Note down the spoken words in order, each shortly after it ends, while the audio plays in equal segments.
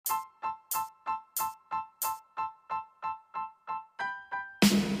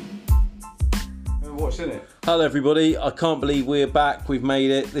watched, isn't it? Hello everybody, I can't believe we're back, we've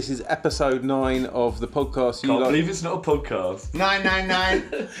made it. This is episode 9 of the podcast. Can't believe it's not a podcast.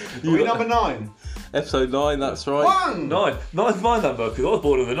 999. We're number 9. Episode 9, that's right. 1! Nine's my number, because I was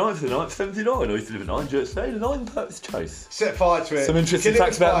born on the 9th of the 9th, 79. I used to live at 9 Jurts Day, the 9 Purpose Chase. Set fire to it. Some interesting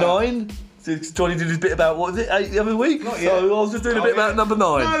facts about 9. Johnny did his bit about, what was it, 8 the other week? Not yet. So I was just doing a bit about number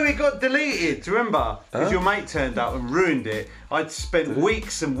 9. No, it got deleted, do you remember? Because your mate turned up and ruined it. I'd spent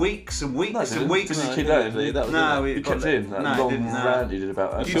weeks and weeks and weeks and weeks. Didn't you keep that in? That was No, You kept it in, that long rant you did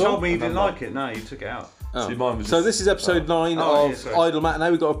about that. You told me you didn't like it. No, you took it out. Oh. See, mine was So just- this is episode 9 of Idle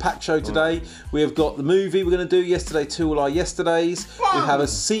Matinee. We've got a packed show today. We have got the movie we're going to do, Yesterday to All Our Yesterdays. We have a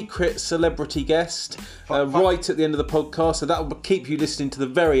secret celebrity guest right at the end of the podcast, so that will keep you listening to the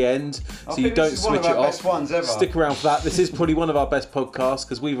very end, so you don't switch it off. Best ones ever. Stick around for that. This is probably one of our best podcasts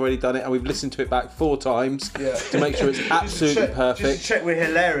because we've already done it and we've listened to it back 4 times to make sure it's absolutely perfect. Just to check we're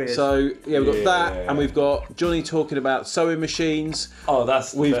hilarious. So yeah, we've got that, and we've got Johnny talking about sewing machines. Oh,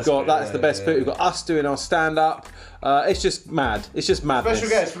 that's the best bit. That's the best bit. We've got us doing our stand-up. It's just mad. It's just madness. Special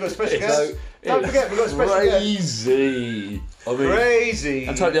guest. We've got a special guest. Don't forget, we've got a special guest. Crazy. I mean, Crazy.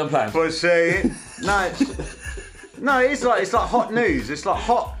 and totally unplanned. But say it. No, it's like hot news. It's like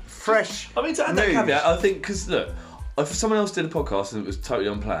hot, fresh. I mean, to add that news. caveat, I think, because look, if someone else did a podcast and it was totally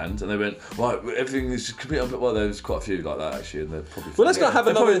unplanned, and they went, right, everything is just completely unplanned. Well, there's quite a few like that actually, and they're probably. Well, let's not have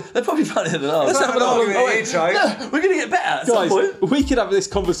another. They're probably funnier than us. Let's have another. No, we're gonna get better at some Guys, point. we could have this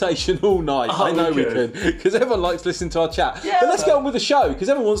conversation all night. Oh, I know we we could, because everyone likes listening to our chat. Yeah, but let's get on with the show, because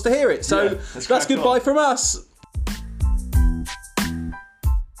everyone wants to hear it. So Yeah, let's that's crack goodbye on. from us.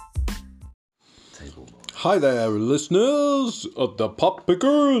 Hi there, listeners of the Pop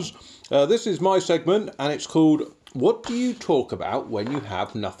Pickers. This is my segment, and it's called "What Do You Talk About When You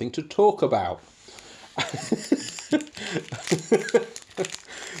Have Nothing to Talk About?"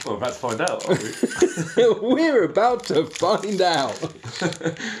 Well, we're about to find out, aren't we? We're about to find out.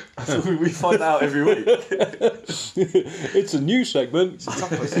 We find out every week. It's a new segment. It's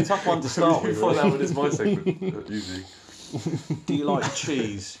a tough one to start We with. find out when it's my segment, usually. Do you like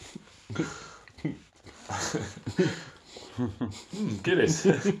cheese? Guinness.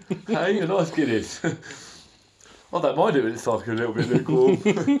 Hey, a nice Guinness. I don't mind it when it's like a little bit lukewarm.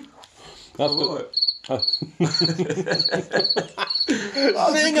 That's Right.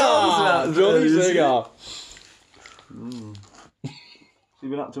 Singer! Johnny Singer. You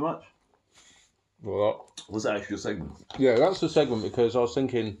been up to much? Well, Was that actually your segment? yeah, that's the segment because I was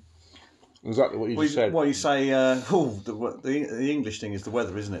thinking exactly what you just said. Well, you say, the English thing is the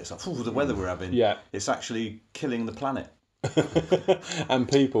weather, isn't it? It's like, the weather we're having. Yeah. It's actually killing the planet. And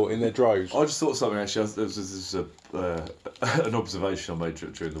people in their droves. I just thought something actually. This is an observation I made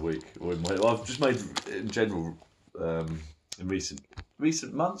during the week, or I've just made in general in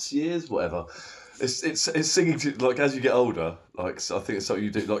recent months, years, whatever. It's singing to, like, as you get older. Like, I think it's something you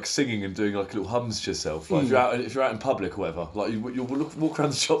do, like singing and doing like little hums to yourself. Like if you're out in public or whatever, like you'll walk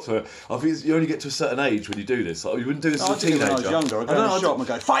around the shops where I think you only get to a certain age when you do this. Like you wouldn't do this as a teenager. When I was younger, I'd go to the shop and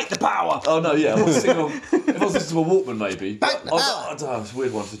go, fight the power! Oh no, yeah. If I was listening to a Walkman, maybe. I don't know. It's a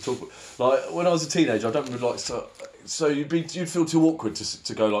weird one to talk about. Like when I was a teenager, I don't really like so you'd feel too awkward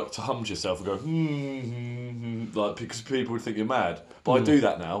to go like to hum to yourself and go like because people would think you're mad. But I do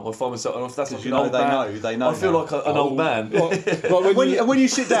that now. I find myself, and if that's like an old man, they know. I feel like an old man. When you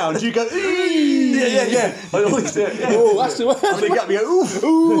sit down, do you go? Yeah. I always do it. Yeah. Oh, that's the way. And they get me. Ooh.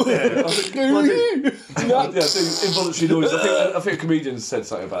 Ooh. Yeah, I do involuntary noise. I think a comedian said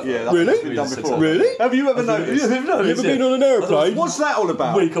something about that. Yeah, that's Really? been done before. Really? Have you ever noticed? You ever been on an aeroplane? What's that all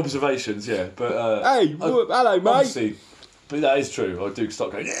about? Weak observations, yeah. But Hey, hello, mate. honestly, but that is true. I do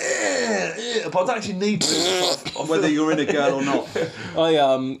start going, yeah, but I don't actually need to. I feel Whether you're in a girl or not. I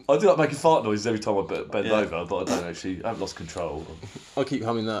do like making fart noises every time I bend over, but I don't actually. I haven't lost control. I keep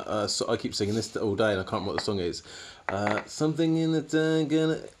humming that. I keep singing this all day, and I can't remember what the song is. Something in the tank.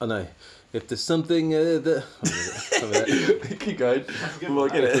 I know. If there's something that Keep going. Well, I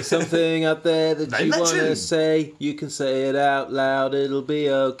get if there's it. something out there that you want to legend. say, you can say it out loud. It'll be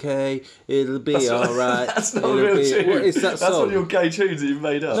okay. It'll be all right. That's not It'll a real be, tune. What is that That's song? one of your gay tunes that you've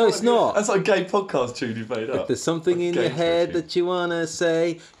made up. No, it's not. That's like a gay podcast tune you've made If up. there's something in Gay your head tune. that you want to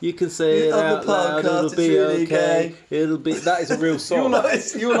say, you can say it On the out loud. podcast, It'll it's be really okay. It'll be. That is a real song.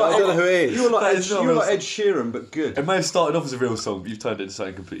 You're I don't know who it is. You're That like is not a real Ed Sheeran, but good. It may have started off as a real song, but you've turned it into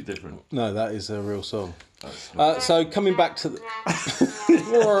something completely different. No, that is a real song. So coming back to the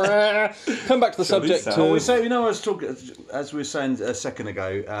subject. sound. We say, I was talking, as we were saying a second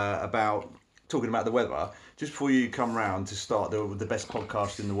ago, about talking about the weather. Just before you come round to start the best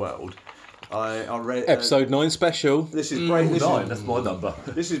podcast in the world, I read Episode 9 special. This is breaking. 9. That's my number.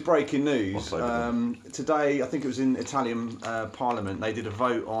 This is breaking news. I'll Today, I think it was in Italian Parliament. They did a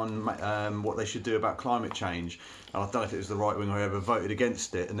vote on what they should do about climate change. And I don't know if it was the right wing or whoever voted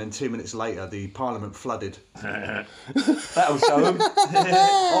against it. And then 2 minutes later, the Parliament flooded. That'll show them.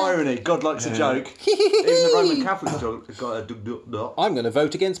 Irony. God likes a joke. Even the Roman Catholics got a. I'm going to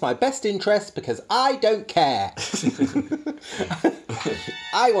vote against my best interests because I don't care.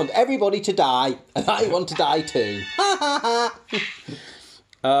 I want everybody to die, and I want to die too.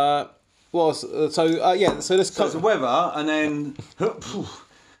 So let's. So it's the weather, and then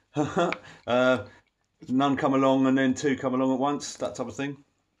none come along, and then 2 come along at once. That type of thing.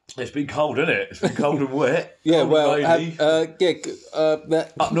 It's been cold, isn't it? It's been cold and wet. Yeah, cold well, and rainy.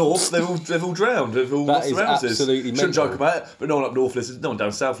 Up north, they've all drowned. They've all lost their houses. Absolutely Shouldn't mental. joke about it, but no one up north listens. No one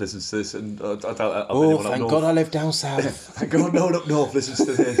down south listens to this, and I doubt anyone up Thank north. God I live down south. Thank God no one up north listens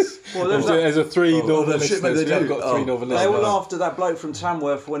to this. Well, There's a 3 northern shit, listeners. maybe they We've do. got 3 northern They listeners. all laughed at that bloke from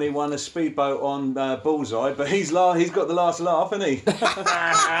Tamworth when he won a speedboat on Bullseye, but he's got the last laugh, hasn't he? He's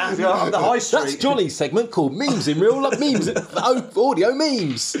got up the high street. That's Johnny's segment called Memes in Real Life. Memes. Audio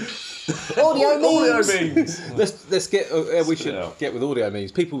memes. Audio memes. Let's get. We should get with audio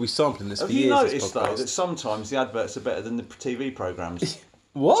memes. People will be sampling this for Have years. you this noticed though podcast. that sometimes the adverts are better than the TV programmes?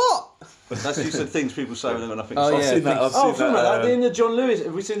 What? That's just the things people say when they've got nothing to Oh, say. yeah. I've seen that. I've Oh, seen from that. that, in the John Lewis.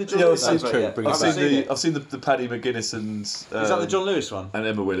 Have we seen the John Yeah, Lewis I've seen- advert true, yet? bring I it I've haven't seen seen it. I've seen the Paddy McGuinness and. Is that the John Lewis one? And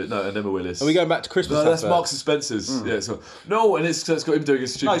Emma Willis? No, and Emma Willis. Are we going back to Christmas? No, that's advert? Marks and Spencer's. Yeah, so no, and it's got him doing a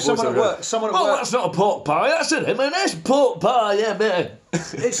stupid No, voice. someone at over work. Someone at Oh, work. that's not a pork pie. That's an M&S pork pie. Yeah, man.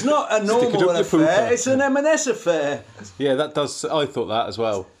 It's not a it normal up your affair. pooper. It's an M&S affair. Yeah, that does. I thought that as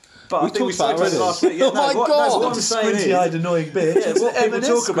well. But We I think we talked about spoke it about it already. last week. Yeah, Oh my what God. I'm saying is, Squinty-eyed annoying bitch. yeah, what people M&S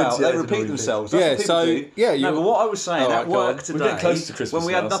talk about, they squinty-eyed repeat annoying themselves. bitch. That's Yeah, what people so, do. yeah, No, you- but what I was saying All at right, go work on. today, We're getting close to Christmas when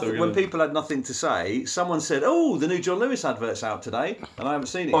we had now, so nothing, we're when gonna- people had nothing to say, someone said, "Oh, the new John Lewis advert's out today," and I haven't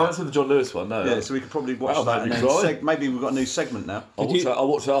seen it Oh, yet. that's the John Lewis one. No. Yeah, so we could probably watch That'll that, make and me then cry. maybe we've got a new segment now. I'll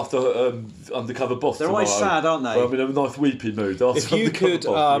watch that after Undercover Boss. They're always tomorrow. sad, aren't they? Well, I'm in a nice weepy mood. After If you Undercover could,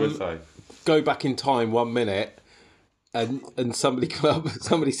 Boss, I'm gonna say. Go back in time 1 minute, and somebody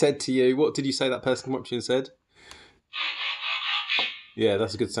said to you, "What did you say?" That person came up to you and said. Yeah,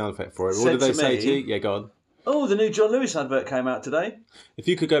 that's a good sound effect for it. What Said did they to say me- to you? Yeah, go on. Oh, the new John Lewis advert came out today. If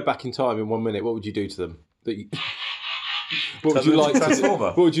you could go back in time in 1 minute, what would you do to them? What would Tell you them like to to do? Transformer.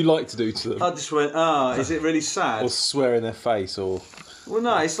 What would you like to do to them? I just went, is it really sad? Or swear in their face, or Well,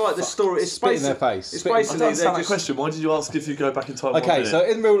 no, it's like the story. It's Spit in their basi- face. It's Spit in- I basically don't understand they're that just. question. Why did you ask if you go back in time? 1 okay. minute? So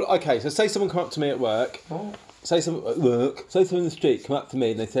in real, so say someone come up to me at work. Say someone at work. Say someone in the street come up to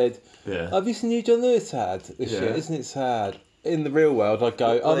me and they said, Yeah. "Have you seen the new John Lewis ad this Yeah. year? Isn't it sad?" In the real world, I'd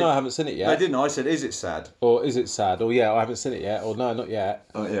go, "Oh no, I haven't seen it I yet." didn't. I said, "Is it sad?" Or is it sad? Or yeah, I haven't seen it yet. Or no, not yet.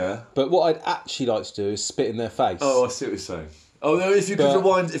 Yeah. But what I'd actually like to do is spit in their face. Oh, I see what you're saying. Oh no! If you could But-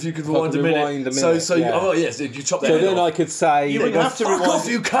 rewind, if you could rewind a minute. rewind a So minute, yeah. oh yes, you chop their so head then off. I could say, You wouldn't Go, have to fuck rewind. off!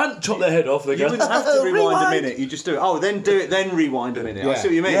 You can't chop their head off. They You go, wouldn't have to rewind a minute. You just do it. Oh, then do it. Then rewind a minute. I Yeah. see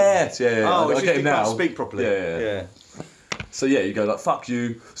what you mean. Yes, yeah. Oh, I it's get just him you can't now. speak properly. Yeah. So yeah, you go like fuck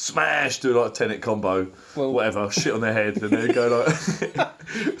you, smash, do like a tenet combo, whatever, shit on their head, and then you go like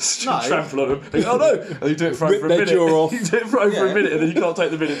trample on them. And, oh no! And you do it for Rip over a their minute. jaw off. You do it for over a minute, and then you can't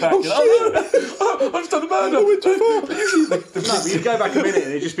take the minute back. You're like, oh no! I've done a murder. No, but you'd go back a minute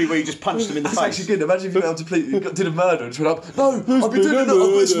and it'd just be where you just punched them in the That's face. actually good. Imagine if you went up to you did a murder and just went up. No, I've been doing it. I've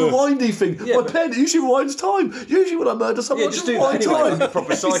got this rewindy thing. Yeah, My but- pen it usually rewinds time. Usually when I murder someone, Yeah, I just just do that rewind anyway, time. like a proper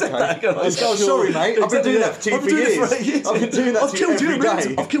He said psycho. that, you know, I'm so sorry, mate. I've been doing that to you I've for been doing it years. for years. I've been doing that I've to you killed every millions-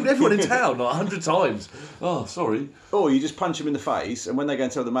 day. I've killed everyone in town like 100 times. Oh, sorry. Or you just punch them in the face, and when they go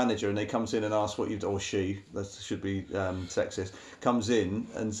and tell the manager, and they comes in and asks what you've done, or she, that should be sexist, comes in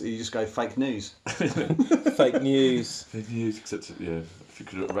and you just go fake news. fake news. Fake news, except yeah, if you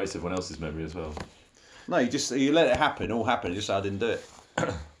could erase everyone else's memory as well. No, you let it happen, all happen. Just say I didn't do it.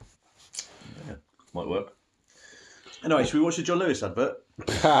 Yeah, might work. Anyway, should we watch the John Lewis advert?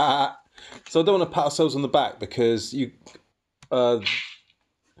 So I don't want to pat ourselves on the back because you.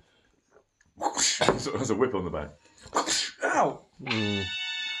 There's a whip on the back. Ow!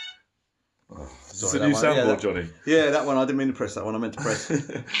 It's a Sorry, new that one. Yeah, soundboard, that- Johnny. Yeah, that one. I didn't mean to press that one. I meant to press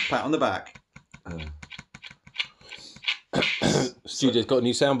pat on the back. Studio's got a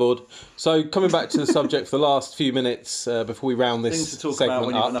new soundboard. So coming back to the subject for the last few minutes before we round this Things to talk segment about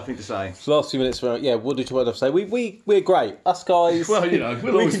when you've got up. nothing to say. The last few minutes, what did you want to say? We're great. Us guys. Well, you know,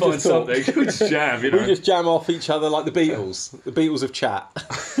 we'll we always can find just talk. something. We just jam, you know. We just jam off each other like the Beatles. The Beatles of chat.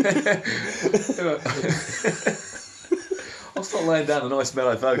 I'll start laying down a nice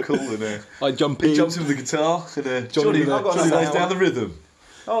mellow vocal and I jump he in. jumps in with the guitar and Johnny with the- lays down the rhythm.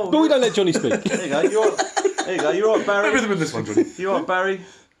 Oh, But we don't let Johnny speak. There you go. There you go. You're right, Barry. Rhythm in this one, Johnny. You right, Barry?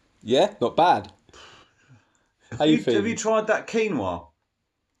 Yeah, not bad. How you feeling? Have you tried that quinoa?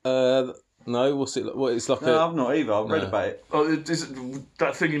 No, what's it? What it's like? No, I've not either. I've read about it. Oh, is it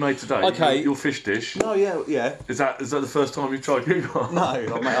that thing you made today? Okay. Your fish dish. Oh yeah. Is that the first time you've tried quinoa? No,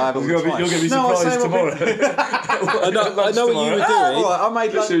 I haven't. You're going to be surprised tomorrow. I know what you were doing. Right, I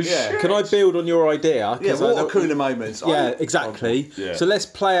made This lunch. is Yeah. Can I build on your idea? Yeah, 'Cause I water know- cooler moments. Yeah, exactly. Yeah. So let's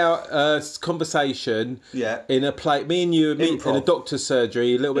play out a conversation. Yeah. In a play, me and you meet in Improv. a doctor's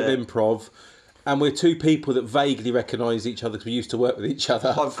surgery, a little bit Yeah. of improv, and we're two people that vaguely recognise each other because we used to work with each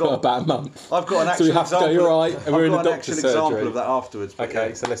other for about a month. I've got an So actual we have to go, example. you're right, and we're in a I've got an doctor's actual example surgery. of that afterwards. but Okay,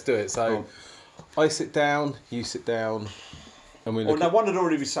 yeah. so let's do it. So I sit down, you sit down, and we Well, look. no, one had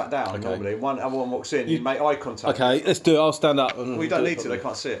already been sat down normally. Other one walks in. You make eye contact. Okay, let's do it. I'll stand up. And We do don't it need to. They properly.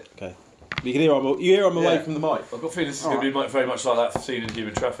 can't see it. Okay. You can hear I'm away Yeah. from the mic. I've got a feeling this is going to be very much like that scene in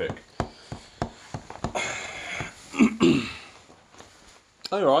Human Traffic.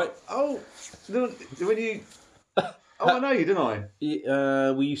 All right. Oh, when you. Oh, I know you, didn't I?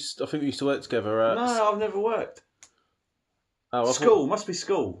 I think we used to work together. No, I've never worked. Oh, I School must be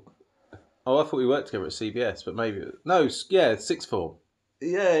school. I thought we worked together at CBS, but maybe no. Yeah, sixth form.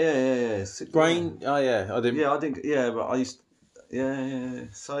 Yeah. Brain. Oh yeah, I didn't. Yeah, I think. Yeah, but I used. Yeah.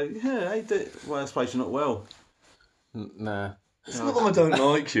 So yeah, I did. Well, I suppose you're not well. Nah. It's not that I don't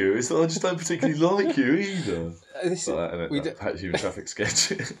like you, it's that I just don't particularly like you either. This Like that, we innit? That Human Traffic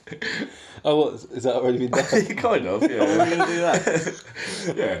sketch. Oh, what is that already been done? Kind of, We're yeah. going to do that.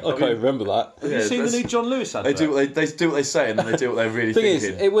 Yeah. I can't remember that. Have you seen the new John Lewis advert? They do what they say and then they do what they're really Thing is,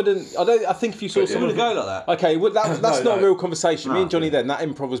 thinking. it wouldn't. I think if you saw It someone wouldn't go like that. Okay, well, that's No, not a no. real conversation. Me and Johnny then, that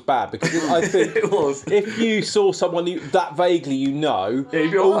improv was bad because I think It was. if you saw someone that vaguely you know, Yeah,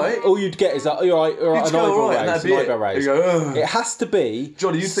 you'd be alright. all you'd get is you're right, You'd an just go, eyebrow alright, and raise, that'd an be eyebrow it. raise. You go, ugh. It has to be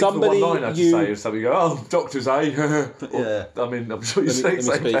Johnny, you think somebody of the one line to say or something. You go, oh, doctors, eh? Yeah. I mean, I'm sure you Let say me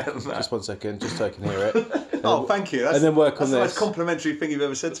something speak. better than that. Just 1 second, just so I can hear it. Oh, thank you. That's, and then work on that's the this. most complimentary thing you've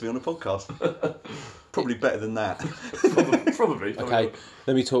ever said to me on a podcast. Probably better than that. Probably. Okay,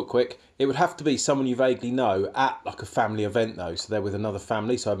 let me talk quick. It would have to be someone you vaguely know at like a family event though. So they're with another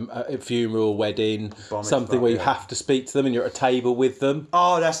family. So a funeral, wedding, Bar something mitzvah, where you yeah. have to speak to them and you're at a table with them.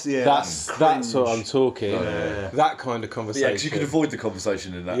 Oh, that's That's what I'm talking. Yeah. That kind of Yeah, conversation. because you could avoid the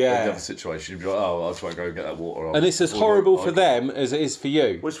conversation in that Yeah. in the other situation. You'd be like, oh, I'll try and go and get that water. and it's as horrible for them as it is for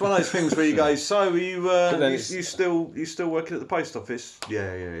you. Well, it's one of those things where you go, so are you, then you, it's- you still working at the post office? Yeah,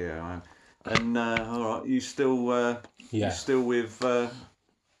 I am. And all right, you still with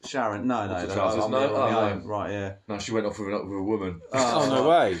Sharon? No, the I'm trousers? on No? my Oh, own. Right, yeah. No, she went off with a woman. Oh no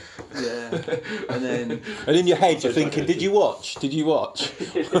way! Yeah. And then And in your head you're thinking, did you watch? Did you watch?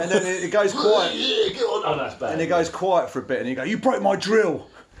 and then it goes quiet. Yeah, get on. Oh, that's bad. And it goes quiet for a bit, and you go, "You broke my drill."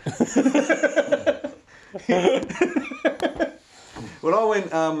 Well, I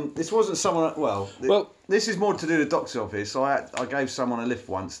went. This wasn't someone. Well- this is more to do with the doctor's office. I gave someone a lift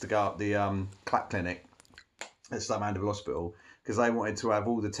once to go up the clap clinic at Stoke Mandeville Hospital because they wanted to have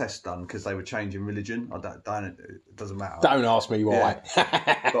all the tests done because they were changing religion. It doesn't matter. Don't ask me why.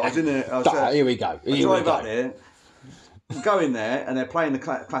 But I was in there. Here we go. I Here we drove up go. there, go in there, and they're playing the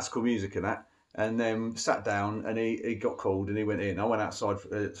classical music and that. And then sat down, and he got called, and he went in. I went outside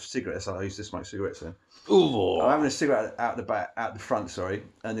for cigarettes. I used to smoke cigarettes then. Ooh. I'm having a cigarette out the front, sorry.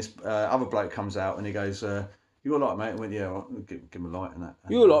 And this other bloke comes out, and he goes, "You got a light, mate?" I went, "Yeah, I'll give him a light and that."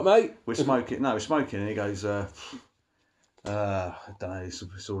 And, You all right, mate? We're smoking. No, we're smoking, and he goes, "I don't know.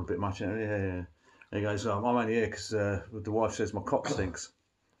 It's all a bit much." Yeah. And he goes, "I'm only here because the wife says my cock stinks.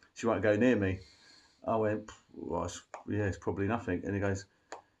 She won't go near me." I went, "Well, it's probably nothing." And he goes,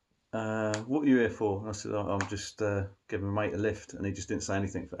 "What are you here for?" And I said, "I'm just giving my mate a lift," and he just didn't say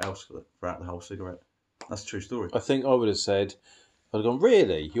anything throughout the whole cigarette. That's a true story. I think I would have said, I'd have gone,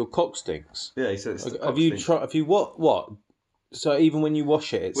 really? Your cock stinks? Yeah, he said it's the Have cock you stink. tried? Have you what? So even when you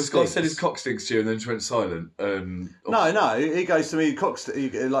wash it, it This guy stinks? said his cock stinks to you and then just went silent. No, he goes to me, he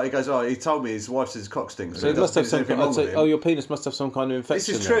goes, "Oh, he told me his wife says his cock stinks." So it must have there's anything something. wrong I'd say, with oh, him. your penis must have some kind of This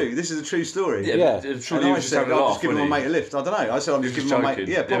infection. is then. true. This is a true story. Yeah. But surely And he I was just said, having a "I'm laugh. just giving my wasn't he? mate a lift." I don't know. I said, "I'm just He was giving my joking.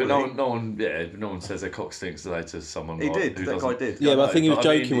 mate." Yeah, probably. but no one says their cock stinks today to someone. He like, did. who That doesn't. guy did. Yeah, but I think he was But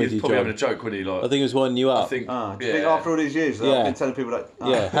I mean, joking with he you, was probably John. having a joke when he like. I think it was winding you I up. think. Do you think after all these years, Yeah. I've been telling people that.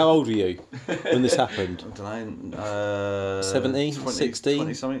 Yeah. How old were you when this happened? I don't know. 70, 60,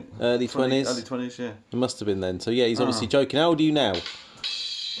 20 something. early 20s? Early 20s, yeah. It must have been then. So yeah, he's obviously joking. How old are you now?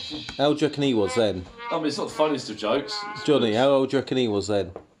 How old do you reckon he was then? I mean, it's not the funniest of jokes. Johnny, how old do you reckon he was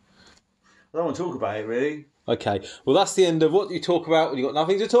then? I don't want to talk about it, really. Okay, well that's the end of what you talk about when you've got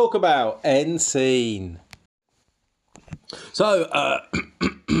nothing to talk about. End scene. So,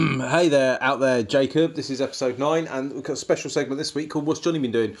 hey there, out there, Jacob. This is episode 9, and we've got a special segment this week called "What's Johnny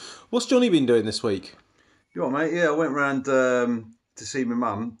Been Doing?" What's Johnny been doing this week? You all right, mate? Yeah, I went round to see my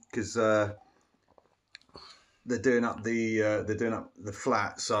mum because they're doing up the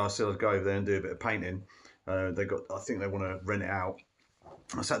flat. So I said I'd go over there and do a bit of painting. I think they want to rent it out.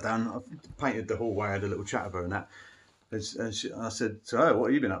 I sat down, I painted the hallway, I had a little chat with her and that. I said, "So, what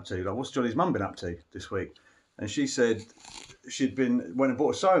have you been up to? Like, what's Johnny's mum been up to this week?" And she said she'd went and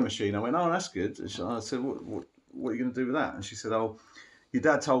bought a sewing machine. I went, "Oh, that's good." And I said, "What are you going to do with that?" And she said, "Oh, your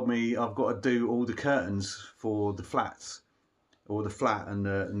dad told me I've got to do all the curtains for the flats, or the flat and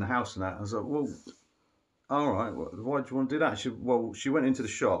the house and that." I was like, "Well, all right. Why do you want to do that?" She went into the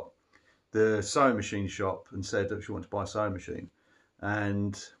shop, the sewing machine shop, and said that she wanted to buy a sewing machine,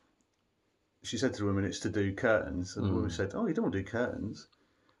 and she said to the woman, "It's to do curtains." And the woman said, "Oh, you don't want to do curtains."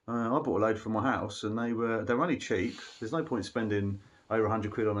 I bought a load for my house, and they were only cheap. There's no point spending over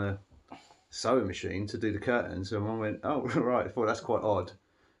 £100 on a sewing machine to do the curtains. And I went, "Oh, right." I thought that's quite odd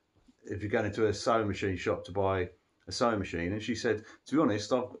if you're going into a sewing machine shop to buy a sewing machine. And she said, "To be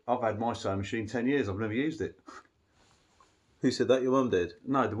honest, I've had my sewing machine 10 years. I've never used it." Who said that? Your mum did?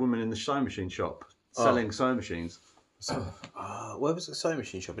 No, the woman in the sewing machine shop selling sewing machines. Where was the sewing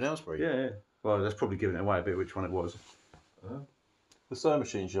machine shop in Aylesbury? Yeah. Well, that's probably giving it away a bit which one it was. The sewing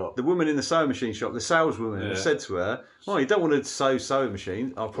machine shop. The woman in the sewing machine shop, the saleswoman, said to her, "Oh, you don't want to sew sewing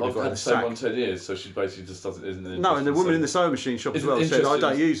machines." I've probably got had in the a same sack. one 10 years, so she basically just doesn't. Isn't No, and the woman in the sewing machine shop as Isn't well said, "I interested-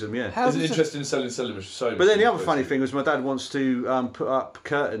 don't use them." Yeah. Isn't interested in selling sewing machines. But then the other funny thing was my dad wants to put up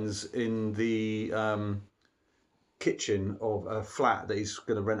curtains in the kitchen of a flat that he's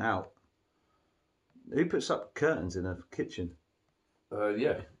going to rent out. Who puts up curtains in a kitchen?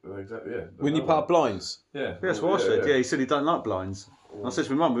 Yeah, exactly. Yeah. When you put up blinds? Yeah. That's what I said. Yeah, he said he don't like blinds. I said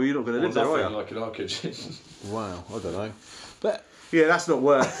to my mum, "Well, you're not going to live there, are you?" Like in our kitchen. Wow, I don't know. But Yeah, that's not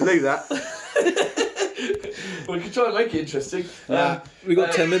work. Leave that. We could try and make it interesting. we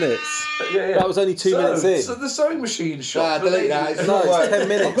got 10 minutes. Yeah. That was only 2 minutes in. So the sewing machine shop. delete that. It's No, not it's work. 10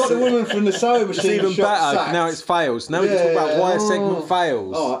 minutes. I've got the woman from the sewing It's machine even shop better. sacked. Now it's fails. Now we can talk about why a segment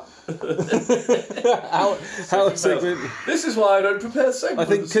fails. All right. How a segment... This is why I don't prepare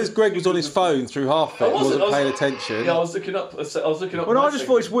segments. I think because Greg was on his phone through half of it, wasn't paying attention. Yeah, I was looking up. Well, I just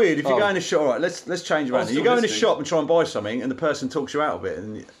thought it's weird if you go in a shop. All right, let's change around. still You go in a listening. shop and try and buy something, and the person talks you out of it,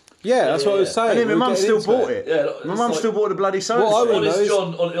 and Yeah, that's what I was saying. then my We were mum getting still into bought it. Yeah, My it's mum like- still bought the bloody sewing What I machine. want to know Honest is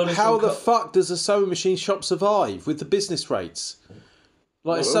John, honest how John the fuck does a sewing machine shop survive with the business rates?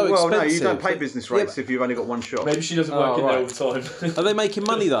 Like, it's so Well, expensive. no, you don't pay business rates if you've only got one shop. Maybe she doesn't work in there all right. the time. Are they making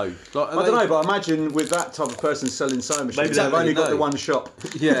money though? Like, I don't know, but imagine with that type of person selling sewing machines, Maybe they've they only got know. the one shop.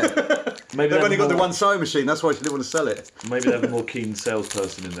 Yeah. Maybe They've only got the more, one sewing machine. That's why she didn't want to sell it. Maybe they have a more keen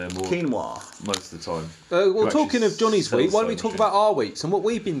salesperson in there Quinoa. most of the time. Well, Who talking actually of Johnny's sells week, why don't we sewing talk about our weeks and what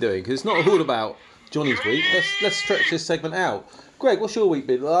we've been doing? Because it's not all about Johnny's week. Let's stretch this segment out. Greg, what's your week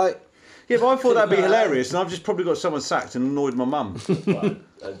been like? Yeah, but I thought that'd be hilarious, and I've just probably got someone sacked and annoyed my mum. I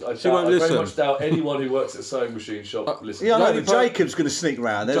won't very listen. much doubt anyone who works at a sewing machine shop listens. Yeah, I know, only but Jacob's going to sneak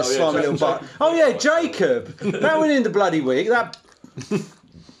round. There's a Yeah, slimy little butt. Oh yeah, Jacob. That went in the bloody week. That.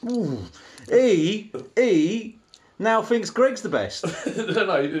 Ooh. He now thinks Greg's the best. I don't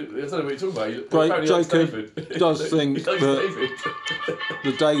know what you're talking about. Right, Apparently he likes Jacob David. does think He likes that David.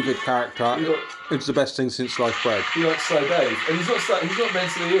 the David character is the best thing since sliced bread. He likes Slow Dave, and he's not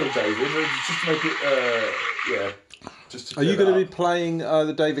mentally ill, David. Just to make it, just to Are you clear going to that be playing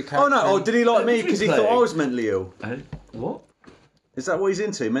the David Oh character? no! Oh, did he like me Who's because he playing? thought I was mentally ill? up? What? Is that what he's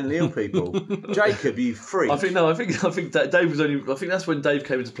into? Mentally ill people? Jacob, you freak. I think Dave was only. I think that's when Dave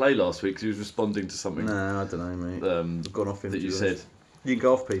came into play last week because he was responding to something No, I don't know, mate. I've gone off him. that to you be said, honest. You can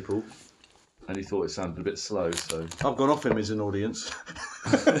go off people. and he thought it sounded a bit slow. So I've gone off him as an audience.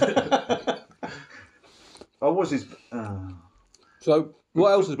 I was his. So,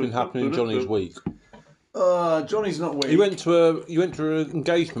 what else has been happening in Johnny's week? Johnny's not weak. You went to an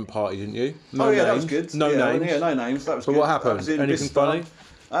engagement party, didn't you? No Oh yeah, that names. was good. No yeah, names. Yeah, no names. That was But good. what That happened? was in Anything Bicester. funny?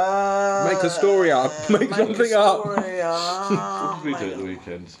 Make a story up. Make something up. what did we do at the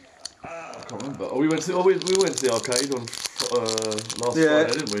weekend? I can't remember. Oh, we went to the arcade on last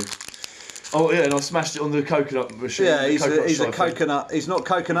Friday, didn't we? Oh yeah, and I smashed it on the coconut machine. Yeah, the he's coconut a shy thing. coconut. He's not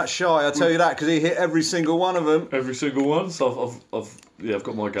coconut shy. I tell you that because he hit every single one of them. Every single one. So I've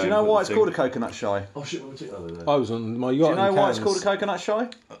got my game. Do you know why it's thing. called a coconut shy? Oh shit! What was it? I was on my Do yacht. you know in why it's Cannes. called a coconut shy?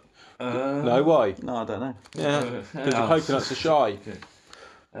 No, why? No, I don't know. Yeah, because the coconuts are shy.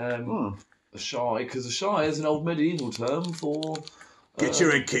 The shy, because the shy is an old medieval term for Get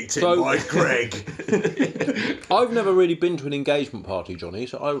your head kicked in by Greg. I've never really been to an engagement party, Johnny,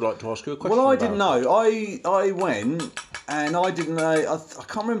 so I would like to ask you a question. Well, I about didn't know. I went and I didn't know. I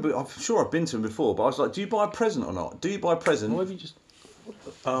can't remember. I'm sure I've been to them before, but I was like, do you buy a present or not? Do you buy a present? Why have you just...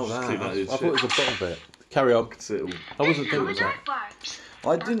 Oh, that. clean out I your thought shit. it was the bottom bit. Carry on. I wasn't thinking of that.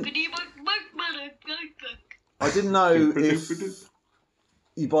 I didn't know if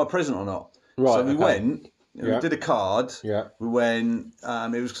you buy a present or not. Right, So we okay. went. Yeah. We did a card. Yeah. We went.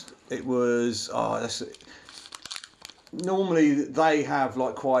 It was. Oh, that's. Normally they have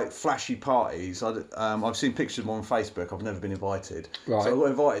like quite flashy parties. I've seen pictures of them on Facebook. I've never been invited. Right. So I got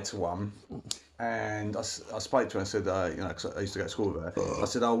invited to one, and I spoke to her and said, because I used to go to school with her. I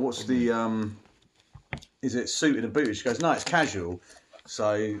said, "Oh, what's the is it suited and booted?" She goes, "No, it's casual."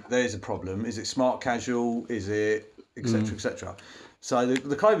 So there's a problem. Is it smart casual? Is it etc. etc. So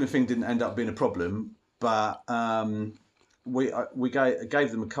the clothing thing didn't end up being a problem, but we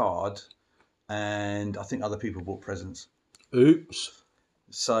gave them a card, and I think other people bought presents. Oops.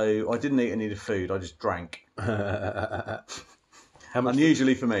 So I didn't eat any of the food. I just drank. How much?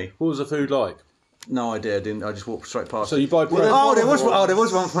 Unusually for me. What was the food like? No idea. I didn't. I just walked straight past. So you buy presents? There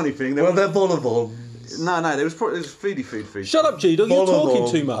was one funny thing. Well, they're vol-au-vents. No, there was foodie food. Shut up, G. You're Vol-au-vent.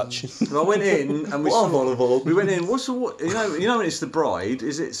 talking too much. And I went in and What a vol-au-vent? we went in. You know when it's the bride?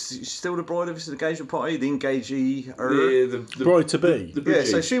 Is it still the bride of this engagement party? The engagee. The Bride to be. Yeah.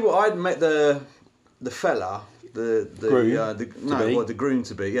 So I'd met the fella. The Groom the groom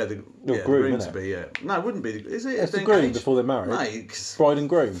to be. Yeah. The groom, groom innit? to be. Yeah. No, it wouldn't be. Is it? It's If the they're groom engaged? before they're married. Mate, 'cause Bride and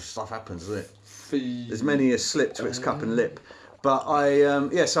groom. stuff happens, isn't it? There's many a slip twixt cup and lip. But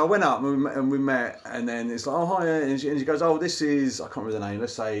so I went up and we met, and then it's like, oh, hi, and she goes, oh, this is, I can't remember the name,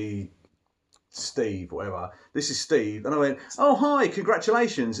 let's say Steve, whatever. This is Steve. And I went, oh, hi,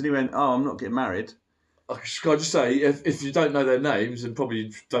 congratulations. And he went, oh, I'm not getting married. Can I just say, if you don't know their names, then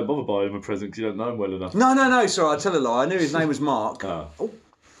probably don't bother buying them a present because you don't know them well enough. No, sorry, I tell a lie. I knew his name was Mark. Oh.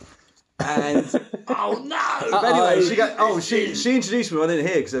 And Oh no! but anyway, she introduced me. I didn't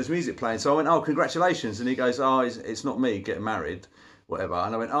hear because there was music playing. So I went, "Oh, congratulations!" And he goes, "Oh, it's not me getting married, whatever."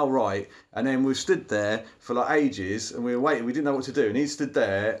 And I went, "Oh, right." And then we stood there for like ages, and we were waiting. We didn't know what to do. And he stood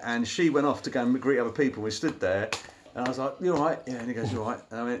there, and she went off to go and greet other people. We stood there, and I was like, "You all right?" Yeah. And he goes, "You all right?"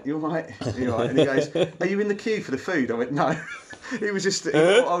 And I went, "You all right?" "You all right?" And he goes, "Are you in the queue for the food?" I went, "No." He was just. He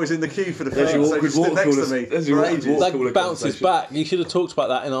thought I was in the queue for the food, so he stood next to me for ages. That bounces back. You should have talked about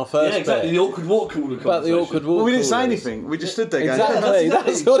that in our first Yeah, exactly. bit. The awkward water cooler About the awkward water Well, we didn't say coolers. anything. We just stood there going, Exactly.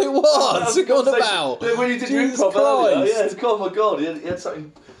 That's what it was. What about? When you did your Jesus improv earlier, Christ. yeah, oh my god, he had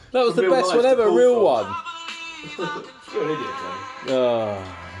something. That was the real best life one to ever, pull real from. one. You're an idiot, Johnny.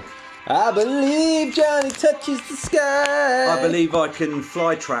 I believe Johnny touches the sky. I believe I can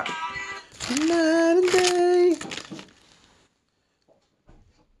fly trap. Night and day.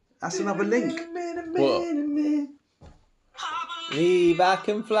 That's another link. What? Believe I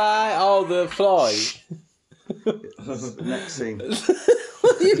can fly. Oh, the fly. Next scene.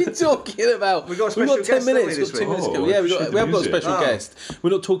 What are you talking about? We've got a We've got 10 special guest, haven't we, minutes. We've this got 2 week? minutes to go. Oh, Yeah, we shift haven't the got a music. special Oh. guest. We're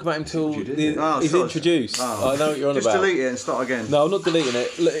not talking about him until he's sorry. introduced. Oh. I know what you're on Just about. delete it and start again. No, I'm not deleting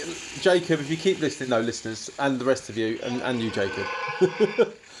it. Jacob, if you keep listening, no, listeners, and the rest of you, and you, Jacob.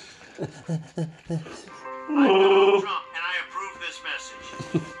 I'm Donald Trump, and I approve this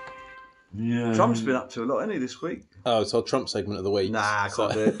message. Yeah. Trump's been up to a lot, hasn't he, this week? Oh, it's our Trump segment of the week. Nah,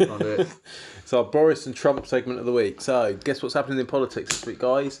 can't do it. Can't do it. It's our Boris and Trump segment of the week. So, guess what's happening in politics this week,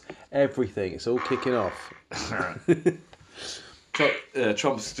 guys? Everything. It's all kicking off.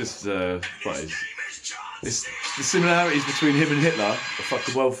 Trump's just it's the similarities between him and Hitler are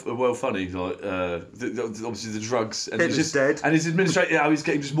fucking well funny. Like obviously the drugs and Hitler's just dead. and his administration. Yeah, he's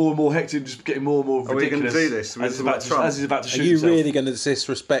getting just more and more hectic, just getting more and more Are we going ridiculous. to do this? As he's about to Are shoot you himself. really going to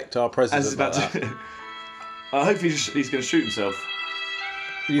disrespect our As president? he's about like that? to. I hope he's going to shoot himself.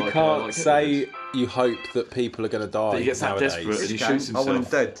 You like, can't like say Hitler you hope that people are going to die But he gets that nowadays. desperate and he Can. shoots I want him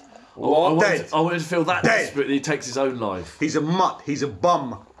himself. dead. I Dead. want him to feel that Dead. desperate that he takes his own life. He's a mutt. He's a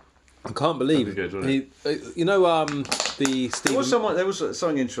bum. I can't believe That'd be good, wouldn't you know the There was Stephen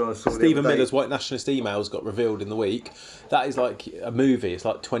something interesting I saw the Stephen other day. Miller's white nationalist emails got revealed in the week. That is like a movie. It's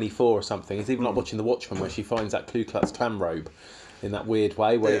like 24 or something. It's even like watching The Watchmen, where she finds that Ku Klux Klan robe in that weird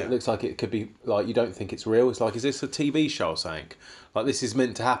way, where Yeah. it looks like it could be like you don't think it's real. It's like, is this a TV show or something? Like this is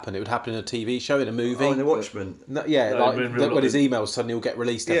meant to happen. It would happen in a TV show, in a movie. Oh, in The Watchmen. No, yeah, No, like in real when his life. emails suddenly will get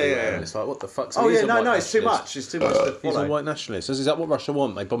released Yeah, everywhere, yeah. and it's like, what the fuck? So Oh, he's yeah, a white no, it's too nationalist. much. It's too much to He's follow. a white nationalist. Is that what Russia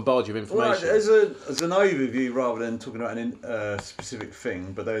want? They bombard you with Well, information. as an overview rather than talking about a specific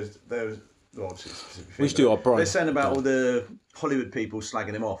thing, but there's well, obviously a specific thing. We should do our Brian. They're saying about all the Hollywood people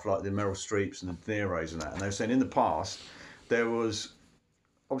slagging him off, like the Meryl Streeps and the De Niro's and that. And they were saying in the past there was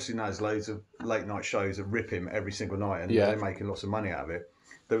obviously now there's loads of late night shows that rip him every single night, and Yeah. they're making lots of money out of it.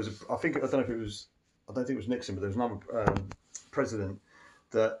 There was, I don't think it was Nixon, but there was another president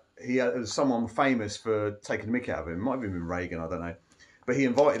that it was someone famous for taking the mickey out of him. It might have even been Reagan, I don't know. But he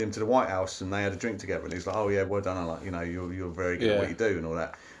invited him to the White House, and they had a drink together. And he's like, "Oh yeah, well done. Like, you're very good at what you do and all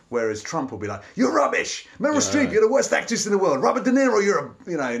that." Whereas Trump will be like, "You're rubbish, Meryl Streep. You're the worst actress in the world. Robert De Niro,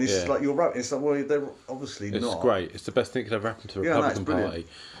 and it's just like you're rubbish." It's like, well, they're obviously not. It's great. It's the best thing that could ever happen to the Republican Party.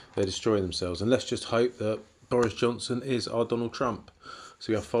 They're destroying themselves, and let's just hope that Boris Johnson is our Donald Trump.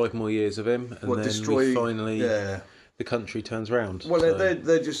 So we have 5 more years of him, and then we finally the country turns round. Well,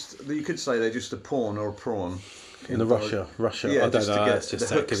 they're just, you could say they're just a pawn or a prawn. In the Russia. Yeah, I don't know. It's just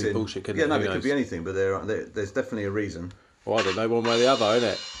that giving bullshit. Yeah, no, it could be anything, but there's definitely a reason. Well, I don't know one way or the other, isn't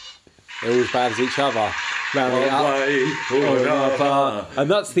it? They're all as bad as each other. Rounding it up. And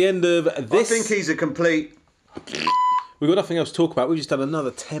that's the end of this. I think he's a complete. We've got nothing else to talk about. We've just done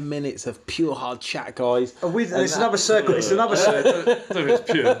another 10 minutes of pure hard chat, guys. It's another circle. It's another circle.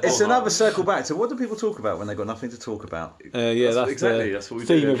 It's pure. It's another circle back to what do people talk about when they've got nothing to talk about? That's what we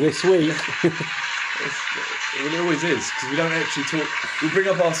theme do. of this week. It always is, because we don't actually talk. We bring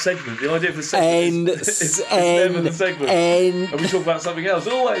up our segment. The idea of the segment is never the segment. And we talk about something else,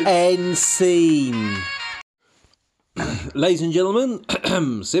 always. End scene. Ladies and gentlemen,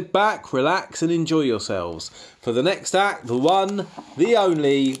 sit back, relax and enjoy yourselves. For the next act, the one, the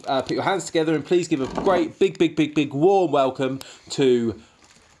only, put your hands together and please give a great, big, warm welcome to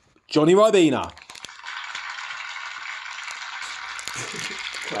Johnny Ribena.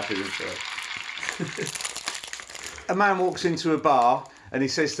 Clapping himself. A man walks into a bar and he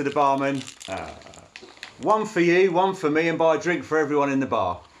says to the barman, "One for you, one for me, and buy a drink for everyone in the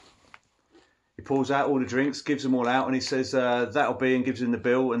bar." He pulls out all the drinks, gives them all out, and he says, "That'll be," and gives him the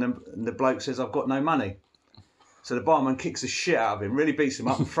bill. And then the bloke says, "I've got no money." So the barman kicks the shit out of him, really beats him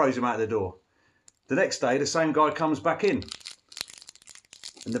up and throws him out the door. The next day, the same guy comes back in.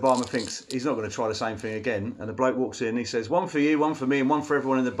 And the barman thinks he's not going to try the same thing again. And the bloke walks in and he says, "One for you, one for me, and one for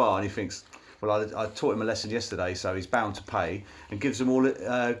everyone in the bar." And he thinks, well, I taught him a lesson yesterday, so he's bound to pay, and gives them all,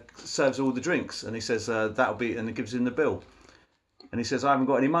 serves all the drinks. And he says, "That'll be," and he gives him the bill. And he says, "I haven't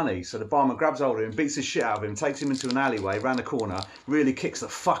got any money." So the barman grabs hold of him, beats the shit out of him, takes him into an alleyway, round the corner, really kicks the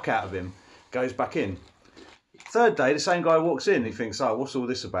fuck out of him, goes back in. Third day, the same guy walks in. He thinks, "Oh, what's all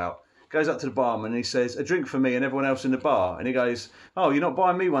this about?" Goes up to the barman and he says, "A drink for me and everyone else in the bar." And he goes, "Oh, you're not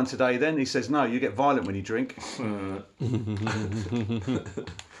buying me one today then?" He says, "No, you get violent when you drink."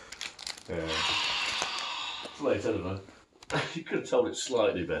 I don't know. You could have told it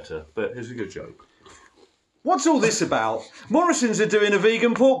slightly better, but here's a good joke. What's all this about? Morrison's are doing a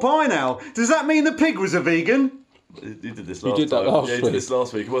vegan pork pie now. Does that mean the pig was a vegan? You did this You last did that time. last Yeah, you week. did this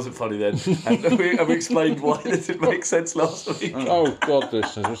last week. It wasn't funny then. And we explained why it didn't make sense last week. Oh, God,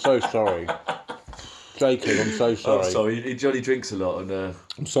 listeners, I'm so sorry. Jacob, I'm so sorry. I'm sorry. Johnny drinks a lot, and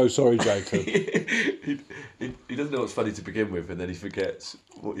I'm so sorry, Jacob. he doesn't know what's funny to begin with, and then he forgets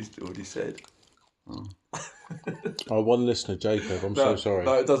what he said. Our one listener, Jacob, I'm so sorry.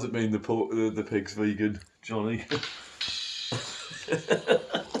 No, it doesn't mean the pig's vegan, Johnny.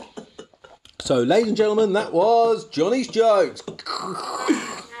 So, ladies and gentlemen, that was Johnny's jokes.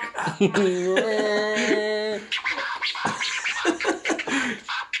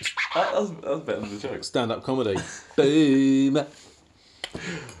 That was better than the joke. Stand-up comedy. Boom.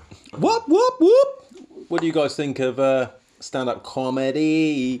 Whoop, whoop, whoop. What do you guys think of stand-up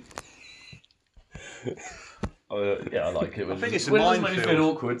comedy? Yeah, I like it. I think it's a when it doesn't make me minefield. feel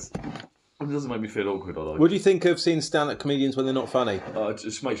awkward. When it doesn't make me feel awkward, I like What do you think of seeing stand-up comedians when they're not funny? it. It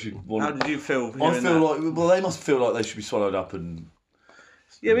just makes you want. How did you feel I hearing feel that? like they must feel like they should be swallowed up and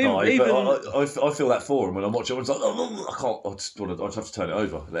Yeah, die. even But I feel that for them when I'm watching. I'm just like, I can't. I just have to turn it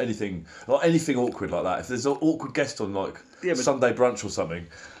over. Anything awkward like that. If there's an awkward guest on Sunday brunch or something,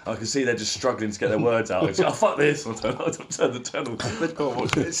 I can see they're just struggling to get their words out. It's like, "Oh, fuck this!" I'll turn the channel.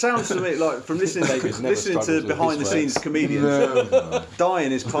 But it sounds to me like from listening David's never to struggles with behind the his scenes words. comedians,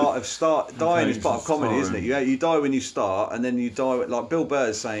 dying is part of dying is part of comedy, fine. isn't it? You die when you start, and then you die like Bill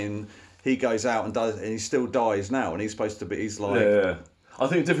Burr's saying he goes out and does, and he still dies now, and he's supposed to be. He's like, Yeah. I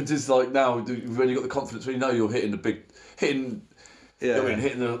think the difference is like now when you've got the confidence when you know you're hitting hitting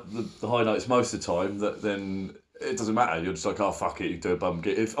the high notes most of the time, that then it doesn't matter. You're just like, "Oh, fuck it," you do a bum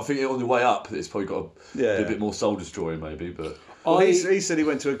gig. I think on the way up, it's probably got to be a bit more soul destroying maybe, but. Well, he said he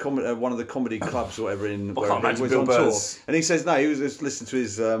went to one of the comedy clubs or whatever in where can't he imagine was Bill on tour, Burr's. and he says no, he was just listening to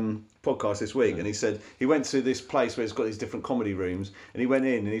his podcast this week, and he said he went to this place where it's got these different comedy rooms, and he went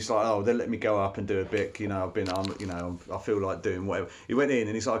in and he's like, oh, they let me go up and do a bit, you know, I feel like doing whatever. He went in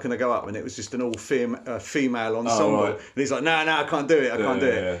and he's like, can I go up? And it was just an all female ensemble, right. and he's like, no, I can't do it, I can't do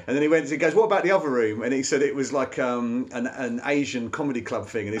it. Yeah. And then he goes, what about the other room? And he said it was like an Asian comedy club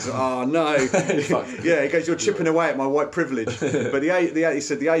thing, and he's like, oh no, yeah. He goes, you're chipping away at my white privilege. But he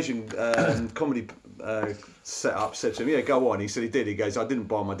said the Asian comedy set up said to him, yeah, go on. He said he did. He goes, I didn't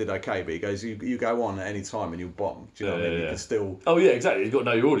bomb, I did okay. But he goes, you go on at any time and you'll bomb. Do you know what I mean? You can still. Oh yeah, exactly. You've got to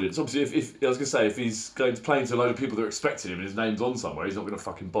know your audience. Obviously, if I was going to say, if he's going to play to a load of people that are expecting him and his name's on somewhere, he's not going to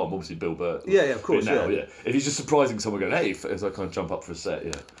fucking bomb. Obviously, Bill Burr. Yeah, of course. Now, yeah. If he's just surprising someone, going, hey, as I kind of jump up for a set,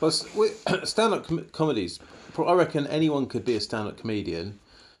 yeah. Well, stand-up comedies. I reckon anyone could be a stand-up comedian,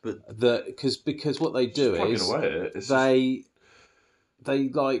 But because what they do is Away at it. It's they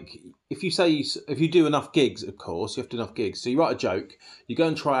like if you do enough gigs, of course you have to do enough gigs. So you write a joke, you go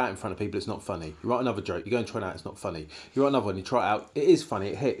and try it out in front of people, it's not funny. You write another joke, you go and try it out, it's not funny. You write another one, you try it out, it is funny,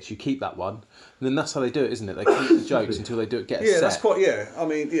 it hits. You keep that one, and then that's how they do it, isn't it? They keep the jokes until they do it get a yeah, set. that's quite. Yeah, I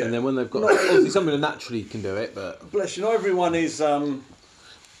mean, yeah. And then when they've got obviously somebody naturally can do it, but Bless you. Not everyone is.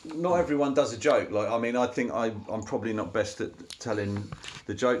 Not everyone does a joke. Like, I mean, I think I'm probably not best at telling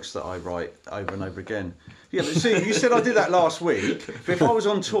the jokes that I write over and over again. Yeah, but see, you said I did that last week. But if I was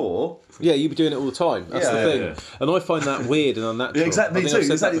on tour, yeah, you'd be doing it all the time. That's the thing, and I find that weird and unnatural. Yeah, exactly. I Me think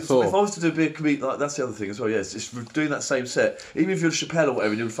too. I've said that Exactly. before. If I was to do a big comedian, like, that's the other thing as well. Yeah, it's just doing that same set, even if you're Chappelle or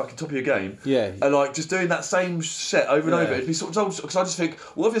whatever, and you're fucking top of your game. Yeah. And like just doing that same set over and Yeah. over. It'd be sort of because I just think,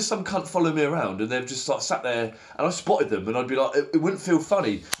 what if there's some cunt following me around and they've just like sat there and I spotted them and I'd be like, it wouldn't feel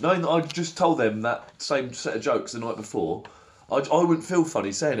funny knowing that I just told them that same set of jokes the night before. I wouldn't feel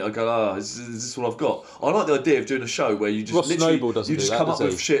funny saying it. I'd go, is this what I've got? I like the idea of doing a show where you just Ross literally Noble doesn't you do just that, come does up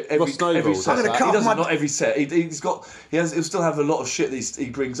he? with shit every Ross Noble every does set. that. I'm gonna He cut doesn't, my- not every set. He'll still have a lot of shit that he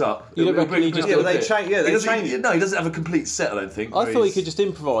brings up. You don't He'll reckon he just- Yeah, but they bit. change- yeah, they He doesn't- change it. No, he doesn't have a complete set. I don't think. I where thought he he's- could just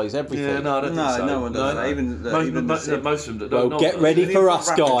improvise everything. Yeah, no, I don't think so. no one does that. Even Most of them. Well, not- get ready for us,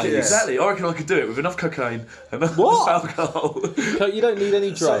 rapid guys. kids. Exactly. I reckon I could do it with enough cocaine, enough What? alcohol. You don't need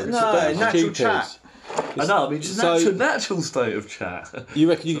any drugs. no, Don't be natural stupid. chat. I know. I mean, just So- natural state of chat. You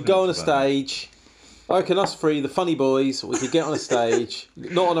reckon you could go on a Something like stage? I reckon us three, the funny boys, we could get on a stage,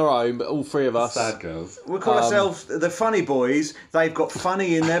 not on our own, but all three of us. Sad girls. We call ourselves the Funny Boys. They've got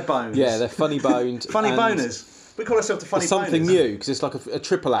funny in their bones. Yeah, they're funny boned. funny and boners. We call ourselves the Funny It's something Boners. new because it's like a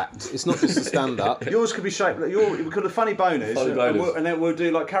triple act. It's not just a stand up. Yours could be shaped like we call the Funny Boners, Funny boners. and then we'll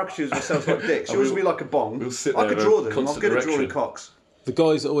do like caricatures of ourselves like dicks. Yours will be like a bong. we'll sit I there could with draw a them. I'm constant good at drawing erection. cocks. The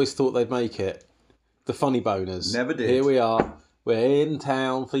guys that always thought they'd make it, the funny boners. Never did. Here we are. We're in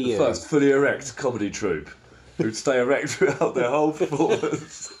town for you. First fully erect comedy troupe who'd stay erect throughout their whole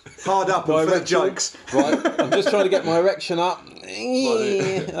performance. Hard up My and full of erection. jokes. Right, I'm just trying to get my erection up.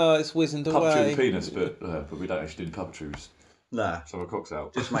 Oh, it's wizened Puppetry away. the penis, but we don't actually do the puppetry. We just Nah, have our cocks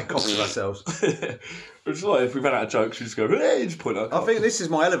out. just make cocks of ourselves. Which is like if we ran out of jokes, we just go, hey, just point out. I think this is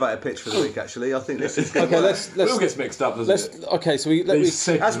my elevator pitch for the week. Actually, I think this is. Okay, let's It all gets mixed up, doesn't it? okay. So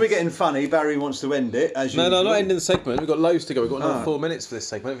As we're getting funny, Barry wants to end it. As No, usual. not ending the segment. We've got loads to go. We've got another 4 minutes for this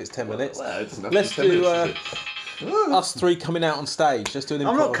segment. If it's 10 minutes, Well, it doesn't have let's to be 10 do minutes, does it? us three coming out on stage. Let's do an.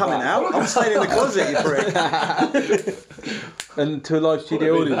 I'm not improv coming of out. I'm staying in the closet, you prick. And to a live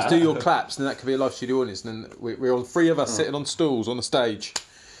studio What do you mean audience, that? do your claps, and that could be a live studio audience. And then we're on three of us sitting on stools on the stage.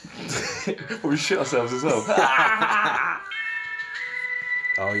 Well, we shit ourselves as well.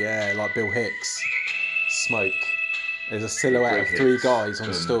 Oh yeah, like Bill Hicks. Smoke. There's a silhouette Bill of three Hicks. guys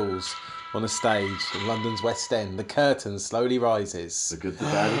on stools on a stage in London's West End. The curtain slowly rises. The good, the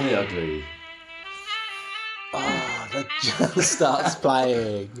bad, and the ugly. The just starts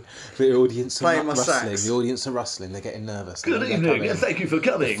playing. The audience are Playing my rustling. sax. The audience are rustling. They're getting nervous. Good They're evening, coming. and thank you for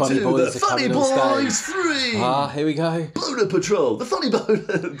coming Funny to Boys the are Funny coming on Boys stage. 3 Here we go. Boner Patrol, the Funny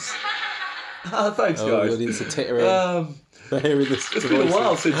Boners. Thanks, Oh, the guys. audience are tittering. It's They're hearing this. been a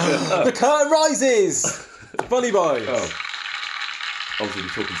while since. The curtain rises. Funny Boys. Oh. Obviously,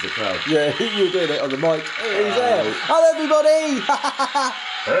 you're talking to the crowd. Yeah, you were doing it on the mic. He's there. Hello, everybody.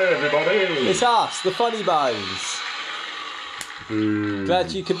 Hey, everybody! It's us, the Funny Bones.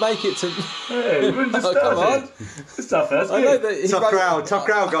 Glad you could make it to. Hey, we're just Oh, come on. It's tough, that's I know that he Tough wrote-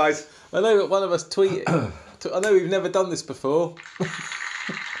 crowd, guys. I know that one of us tweeted. I know we've never done this before.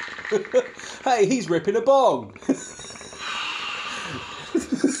 Hey, he's ripping a bong.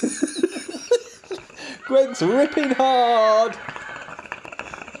 Gwen's ripping hard.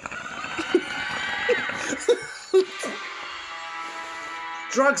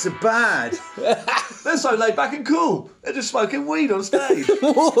 Drugs are bad. They're so laid back and cool. They're just smoking weed on stage. They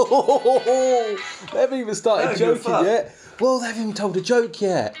haven't even started Don't give a joking fuck. yet. Well, they haven't even told a joke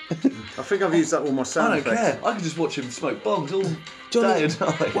yet. I think I've used up all my sound I don't effects. care. I can just watch him smoke bongs all Johnny, day and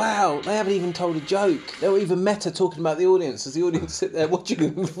night. wow, they haven't even told a joke. They were even meta talking about the audience as the audience sit there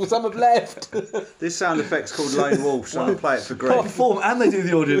watching them. Some have left. This sound effect's called Lone Wolf, so I'll play it for Can't Greg. perform and they do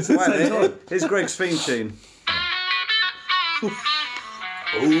the audience at the Wait a same time. minute. Here's Greg's theme tune.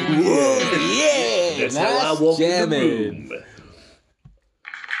 Yeah, That's how I walk in the room.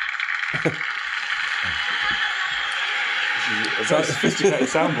 It's a very sophisticated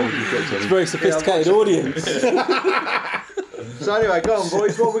soundboard you've got, It's a Johnny. very sophisticated audience. So anyway, go on,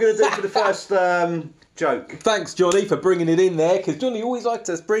 boys. What are we going to do for the first joke? Thanks, Johnny, for bringing it in there, because Johnny always likes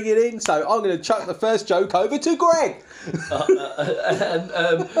us bring it in. So I'm going to chuck the first joke over to Greg.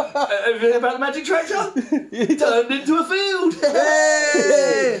 Everything about the magic tractor? He turned into a field.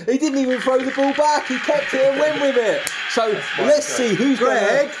 Hey! He didn't even throw the ball back. He kept it and went with it. So let's see who's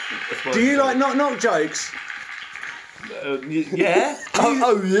Greg, gonna... do you like knock jokes? Yeah.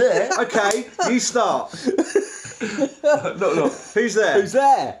 Oh, yeah. Okay, you start. No. Who's there? Who's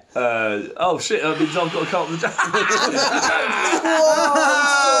there? Oh shit! That means I've got to come up with the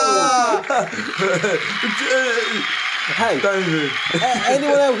Hey,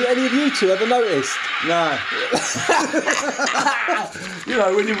 anyone else, any of you two ever noticed? No. You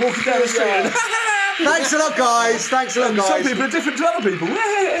know, when you're walking down the street. Thanks a lot, guys. Thanks a lot, Some guys. people are different to other people.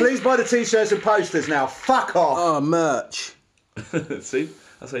 Please buy the t-shirts and posters now. Fuck off. Oh, merch. See,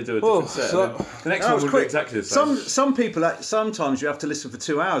 that's how you do a Oh, different set. so- And then the next That one was will be quick. exactly the same. Some people, sometimes you have to listen for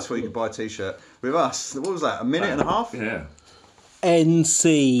 2 hours before you can buy a t-shirt. With us, what was that? A minute and a half? Yeah. End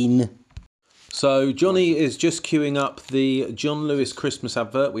scene. So Johnny is just queuing up the John Lewis Christmas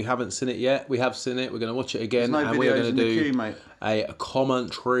advert. We haven't seen it yet. We have seen it. We're going to watch it again, There's no and we're videos going in to the do queue, mate. a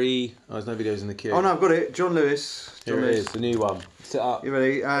commentary. Oh, there's no videos in the queue. Oh no, I've got it. John Lewis. Here John it Lewis. is, the new one. Sit up. You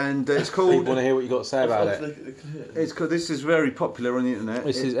ready? And it's People called. want to hear what you got to say about it. It's called. This is very popular on the internet.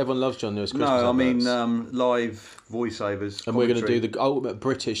 This is everyone loves John Lewis Christmas No, I mean adverts. live voiceovers. And we're going to commentary. do the ultimate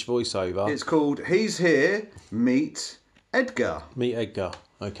British voiceover. It's called "He's Here, Meet Edgar." Meet Edgar.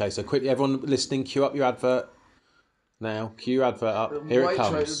 Okay, so quickly, everyone listening, queue up your advert. Now, queue your advert up. Here it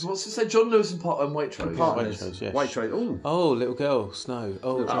comes. What's it say? John Lewis and Waitrose. Partners. Waitrose, yes. Waitrose. Ooh. Oh, little girl, Snow.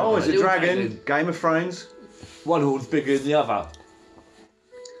 Oh, Oh, it's a Little dragon. dragon. Game of Thrones. One horn's bigger than the other.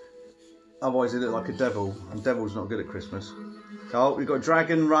 Otherwise, they look like a devil, and devil's not good at Christmas. Oh, we've got a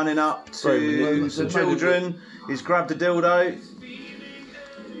dragon running up to Sorry, some children. He's grabbed a dildo.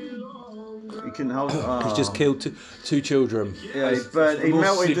 He can hold. He's just killed two children. Yeah, he burnt. He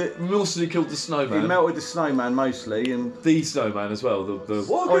melted. Mostly killed the He snowman. melted the snowman mostly, and The snowman as well.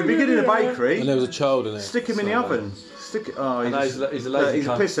 oh, he began in a bakery. And there was a child in it. Stick him in the oven. Stick. Oh, And he's a lazy he's a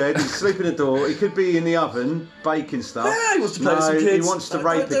cunt. pisshead. He's sleeping in the door. He could be in the oven baking stuff. Yeah, he wants to play with No, some kids. he wants to Don't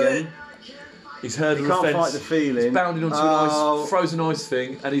rape do again. it. He's heard He of the can't fence. fight the feeling. He's bounding onto Oh. an ice, frozen ice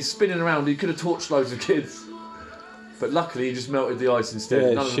thing, and he's spinning around. He could have torched loads of kids, but luckily he just melted the ice instead.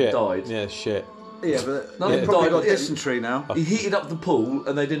 Yeah, None shit. of them died. Yeah, shit. Yeah, but None he's of them probably died. got Yeah. dysentery now. He heated up the pool,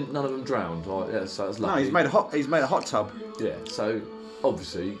 and none of them drowned. Right? Yeah, so that's No, lucky. he's made a hot tub. Yeah, so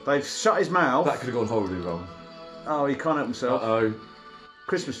obviously They've shut his mouth. that could have gone horribly wrong. Oh, he can't help himself. Uh-oh.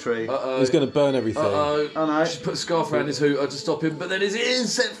 Christmas tree. He's going to burn everything. Uh-oh. Oh, no. Just put a scarf around his hooter to stop him, but then his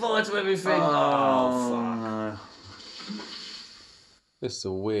ears set fire to everything. Oh, no. This is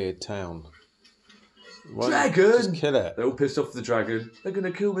a weird town. Why not Dragon! Just kill it. They're all pissed off the dragon. They're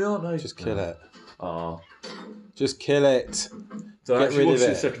going to kill me, aren't they? Just kill it. Ah. Just kill it. So I Get actually rid of watched it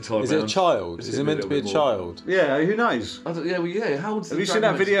it. a second time Is it a round. child? Just Is give it me a meant to be a little bit more. child? Yeah, who knows? I don't, yeah. How old's the Have you seen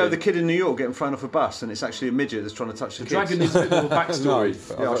dragon that video meant of to the kid in New York getting thrown off a bus and it's actually a midget that's trying to touch the be? kids? Dragon needs a bit more of a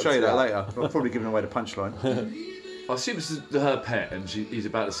backstory. Yeah, I'll show you that later. I'm probably giving away the punchline. I assume it's her pet, and he's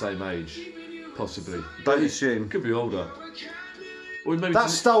about the same age, possibly. Don't assume. Could be older. Or maybe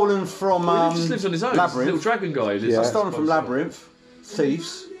That's stolen from well, he just lives on his own. He's a little Labyrinth. dragon guy. He lives That's on stolen from his own. Labyrinth.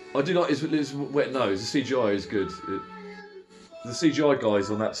 Thieves. I do like his wet nose. The CGI is good. The CGI guys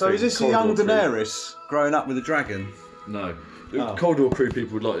on that. So thing, is this the Corridor young Crew- Daenerys growing up with a dragon? No. The Oh. Corridor Crew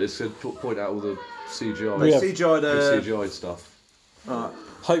people would like this. They'd point out all the CGI. They Yeah. CGI'd the CGI stuff.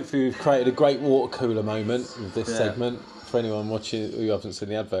 Hopefully we've created a great water cooler moment with this Yeah. segment for anyone watching who hasn't seen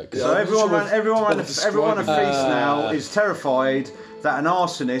the advert. 'Cause So I'm everyone, not ran, sure everyone, ran, if- everyone at describing- feast now is terrified that an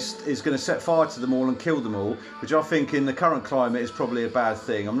arsonist is going to set fire to them all and kill them all, which I think in the current climate is probably a bad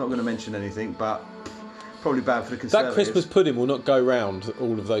thing. I'm not going to mention anything, but Probably bad for the Conservatives. That Christmas pudding will not go round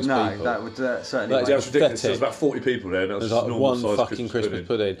all of those No, people. that would certainly. That is Yeah, it's ridiculous. pathetic. There's about 40 people there. And There's just like normal one size fucking Christmas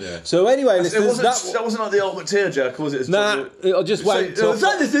pudding. Yeah. So anyway, It listeners, that wasn't like the ultimate tearjerker, was it? It's nah, I'll just wait. I'm going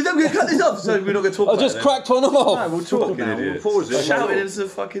to cut this off, so we're not going to talk I about just it. cracked one off. No, we'll talk now. We'll Idiot. pause it. Shouting into the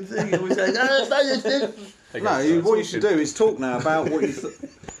fucking thing. And we say, What you should do is talk now about what you.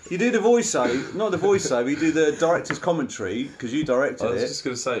 You do the voiceover, not the voiceover. You do the director's commentary because you directed I was it. just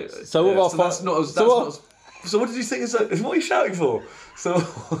going to say. So what about that's not. That's not. So what did you think? What are you shouting for? So,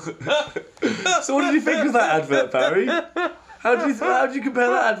 so what did you think of that advert, Barry? How do you compare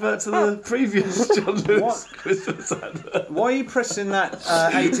that advert to the previous John Lewis Christmas advert? Why are you pressing that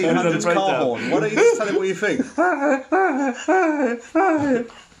 1800s car horn? Why don't you just tell him what you think?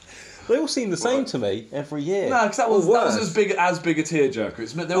 They all seem the same to me every year. No, because that was as big a tearjerker.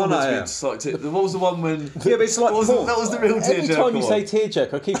 It's they're all meant to be just like. What was the one when? Yeah, but it's like porn. That was the real tearjerker. Every time you say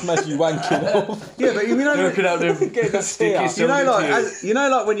tearjerker, I keep imagining you wanking off. Yeah, but you know, Working out them sticky. you know,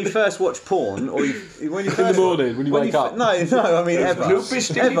 like when you first watch porn, or when you first In the morning, when you wake up. No, I mean ever. little bit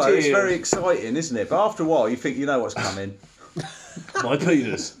sticky Ever, it's tears. very exciting, isn't it? But after a while, you think you know what's coming. My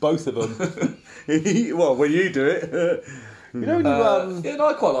penis. Both of them. Well, when you do it. You know when you Yeah,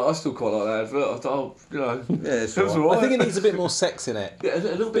 no, I still quite like that advert. I thought, Yeah, it's it was all all I right. think it needs a bit more sex in it. Yeah,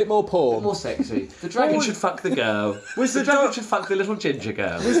 a little bit more porn. more sexy. The dragon should fuck the girl. Was the dragon dog- should fuck the little ginger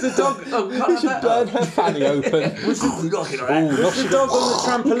girl. Was the dog? Oh, You can't should have burn that. her fanny open. Was the dog on the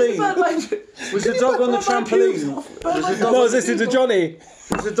trampoline? Was the dog on the trampoline? No, this is to Johnny.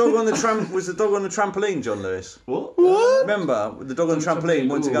 Was the dog on the trampoline, John Lewis? What? Remember, the dog on the trampoline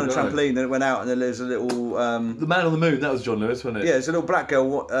went to go on the trampoline, then it went out, and then there's a little. The Man on the Moon, that was John Lewis, wasn't it? Yeah, there's a little black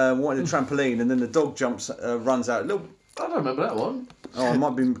girl wanting a trampoline, and then the dog runs out. I don't remember that one. Oh, I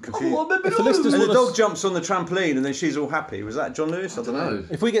might be confused. Oh, I remember If the listeners And the want us- dog jumps on the trampoline, and then she's all happy. Was that John Lewis? I don't know.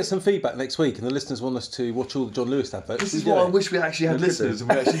 If we get some feedback next week and the listeners want us to watch all the John Lewis adverts, This we is do why I it. wish we actually had listeners and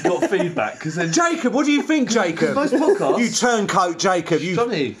we actually got feedback. Because then Jacob, what do you think, Jacob? most podcasts. You turncoat, Jacob. You.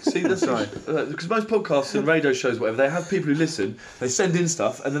 Johnny, see that's right. Because most podcasts and radio shows, whatever, they have people who listen, they send in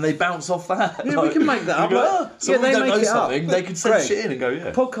stuff, and then they bounce off that. Yeah, we can make that up. You go, Yeah, someone they don't make know it up. something, they can send Greg, shit in and go,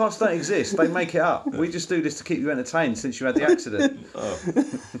 yeah. Podcasts don't exist. They make it up. We just do this to keep you entertained since you had the accident.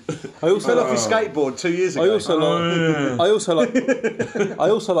 I also Fell like off your skateboard 2 years ago. I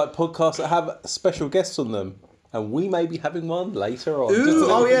also like podcasts that have special guests on them, and we may be having one later on. Just a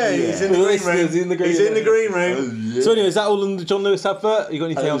little- Oh yeah, he's in the green room. He's in the green He's in the green room. So anyway, is that all in the John Lewis advert? You got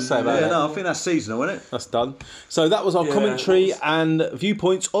anything else to say about Yeah, it? no, I think that's seasonal, isn't it? That's done. So that was our commentary and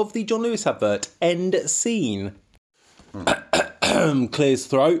viewpoints of the John Lewis advert. End scene. Clears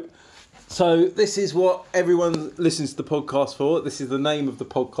throat. So this is what everyone listens to the podcast for. This is the name of the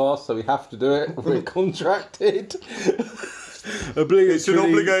podcast, so we have to do it. We're contracted. It's an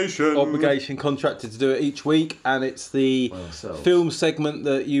obligation. Obligation, contracted to do it each week, and it's the film segment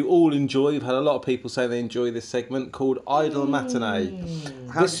that you all enjoy. We've had a lot of people say they enjoy this segment called Idle Matinee.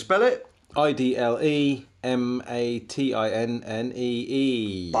 How do you spell it?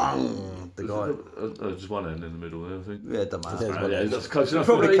 IDLEMATINNEE. Bang. The guy. Just one end in the middle there, I think. Yeah, it doesn't matter. Yeah, that's close enough.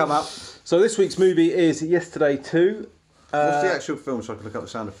 Probably come up. So this week's movie is Yesterday 2. What's the actual film so I can look up the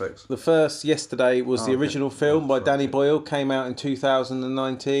sound effects? The first Yesterday was the original film by Danny Boyle, came out in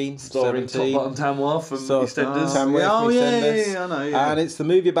 2019, Starring Top 17. Button Tamwa from So- EastEnders. Tam Ware from EastEnders. I know. Yeah. And it's the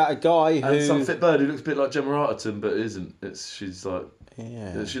movie about a guy And some who... fit bird who looks a bit like Gemma Arterton, but isn't. She's like,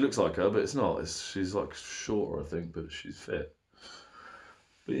 Yeah. she looks like her, but it's not. She's like shorter, I think, but she's fit.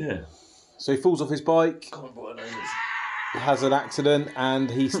 But yeah. So he falls off his bike, Can't remember what her name is. has an accident,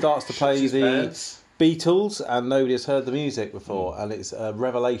 and he starts to play His the pants. Beatles, and nobody has heard the music before, and it's a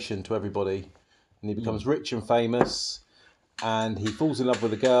revelation to everybody. And he becomes rich and famous, and he falls in love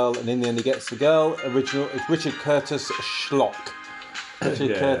with a girl, and in the end he gets the girl. It's Richard Curtis Schlock. Richard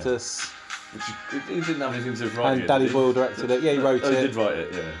Yeah. Curtis He didn't have anything to write and it, Danny did he? Boyle directed it. Yeah, he wrote Oh, he it. did write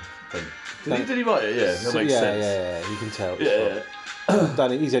it, yeah. Dan- Did he write it? Yeah, that So- makes yeah, sense. yeah, you can tell. Yeah.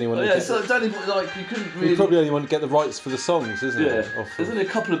 Danny, he's the only one who Yeah, gets so it. Danny, like, you couldn't really... He's probably the only one to get the rights for the songs, isn't Yeah, he? Or for- there's only a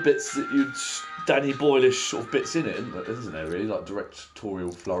couple of bits that you'd Danny Boyle-ish sort of bits in it, isn't there? Really, like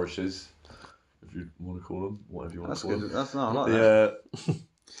directorial flourishes, if you want to call them, whatever you want That's to call good. them. That's no, I like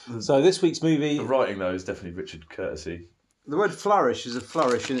that. So this week's movie, The writing though is definitely Richard Curtisy. The word flourish is a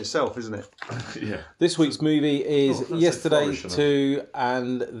flourish in itself, isn't it? Yeah. this week's movie is Oh, that's Yesterday a flourish, 2,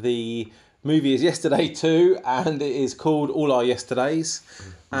 and the movie is Yesterday 2, and it is called All Our Yesterdays.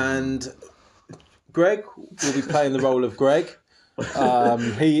 And Greg will be playing the role of Greg.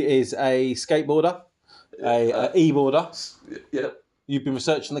 He is a skateboarder, a e-boarder. Yeah. You've been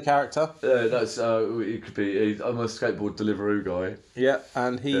researching the character. That's it could be. I'm a skateboard Deliveroo guy. Yeah,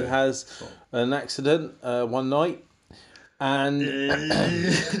 and he has an accident one night. And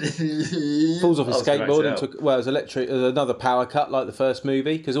falls off his skateboard and took. Well, it was electric. It was another power cut like the first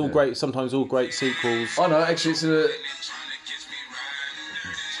movie because sometimes all great sequels. Oh no, actually,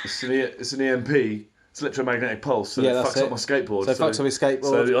 it's an EMP. It's electromagnetic pulse. So it fucks up my skateboard. So it fucks up his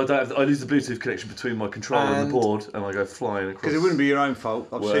skateboard. So I lose the Bluetooth connection between my controller and the board, and I go flying across. Because it wouldn't be your own fault.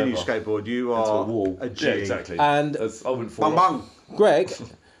 I've seen you skateboard. You are a wall. A G. Yeah, exactly. And I wouldn't fall. Bang, bang. Greg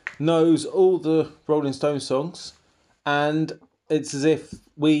knows all the Rolling Stones songs. And it's as if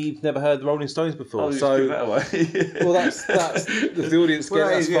we've never heard the Rolling Stones before. I'll just give that away. Well, that's if the audience get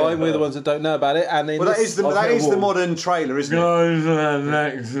that's fine. We're the ones that don't know about it. And that is the modern trailer, isn't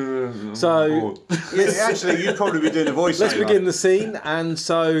it? So actually, you'd probably be doing a voice. Let's begin the scene. And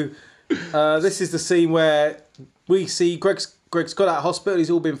so this is the scene where we see Greg's got out of hospital. He's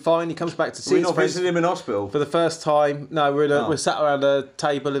all been fine. He comes back to see his friends. We're not visiting him in hospital for the first time. No, we're sat around a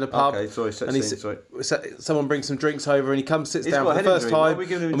table in a pub. Okay, sorry. Someone brings some drinks over, and he sits down for the first time,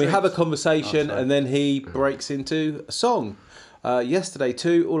 and we have a conversation, and then he breaks into a song. Yesterday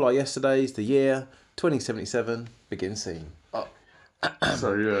too, all our yesterdays. The year 2077 begins scene.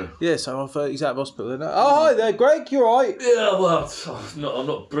 So so I thought he's out of hospital. Then, hi there, Greg. You all right? Yeah, well, I'm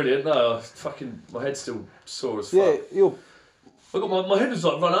not brilliant. No, my head's still sore as fuck. Yeah, you're. I got my head was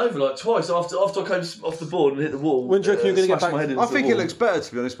like run over like twice after I came off the board and hit the wall. When do you reckon you're going to get back? I think it looks better,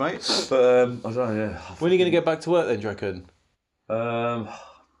 to be honest, mate. But I don't know. Yeah. When are you going to get back to work then? Do you reckon?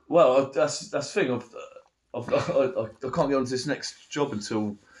 Well, that's the thing. I can't get onto this next job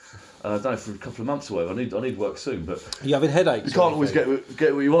until I don't know, for a couple of months or whatever. I need work soon, but you having headaches? You can't always get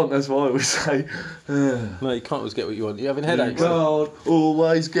what you want. That's what I always say. No, you can't always get what you want. You're having headaches. You can't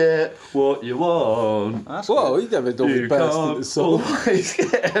always get what you want. Whoa, you never done burst into song. Always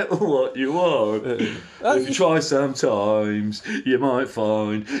get what you want. If you try sometimes, you might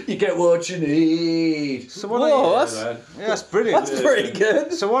find you get what you need. So that's brilliant. That's pretty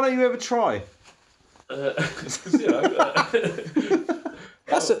good. So why don't you ever try? You're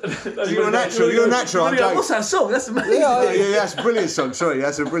a natural. What's that song? That's amazing. Yeah, that's a brilliant song. Sorry,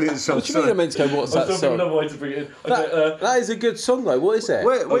 that's a brilliant song. What do you mean I meant to go, what's that song? Another way to bring it in. That is a good song though. What is it?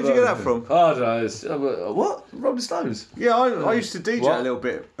 Where did you get that from? I don't know. What? Rolling Stones? Yeah, I used to DJ a little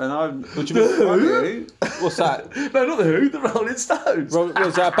bit. And what do you mean? What's that? No, not the Who, the Rolling Stones.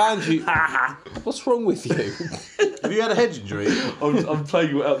 Was that a band you... What's wrong with you? Have you had a head injury? I'm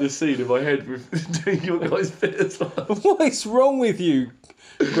playing out this scene in my head with doing your guys' bit as well. What is wrong with you,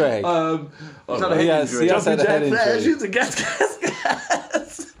 Greg? He has had a head injury.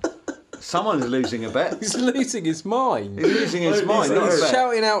 Someone's losing a bet. He's losing his mind. He's losing his mind. He's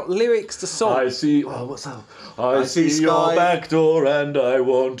shouting out lyrics to songs. I see. Oh, what's that? I see your back door and I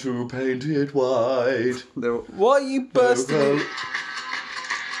want to paint it white. Why are you bursting?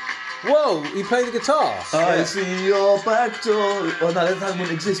 Whoa, you play the guitar. I see your back door. Oh no, that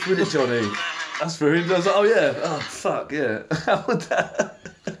wouldn't exist, would it, Johnny? That's ruined. I was like, oh yeah. Oh fuck yeah. How would that?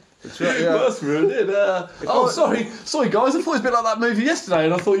 That's ruined it. Sorry guys. I thought it was a bit like that movie yesterday,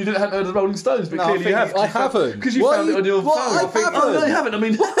 and I thought you hadn't heard of the Rolling Stones, but clearly you have. I haven't. Because you found it on your phone. I haven't. Oh no, you haven't. I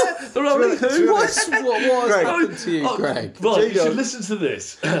mean, the Rolling Who? What has happened to you, Greg? Right, you should listen to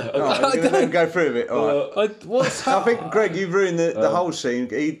this. Go through it. All right. What's happened? I think, Greg, you've ruined the whole scene.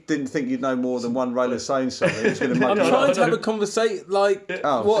 He didn't think you'd know more than one Rolling Stones song. He was going to I'm trying to have a conversation.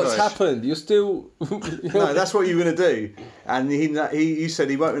 What's happened? You're still. No, that's what you're going to do. And you said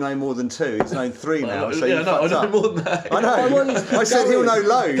he won't know more than two. He's known three now. So I know more than that. I know. I said he'll know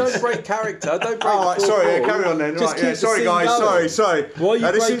loads. Don't break character. Don't break. Oh, right, sorry. Carry on then. Just keep sorry, guys. Going. Sorry. Why are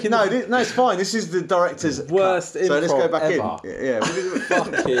you breaking? No, it's fine. This is the director's worst cut. So let's go back ever. in. Yeah.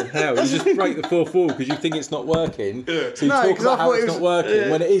 Fucking hell! You just break the fourth wall because you think it's not working. Yeah. So you talk about how it's not working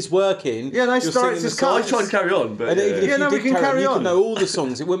when it is working. Yeah, no, it's director's cut. I tried to carry on, but and even if we can carry on. You can know all the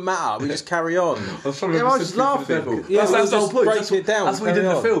songs. It wouldn't matter. We just carry on. I was trying to I was just laughing. Yeah, that's the whole point. Breaking it down. That's what he did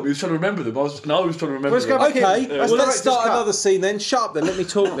in the film. He was trying to remember them. I was trying to remember them. Okay, well, let's start another scene then. Shut up then. Let me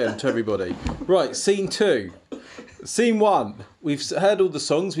talk then to everybody. Right, scene 2. Scene 1. We've heard all the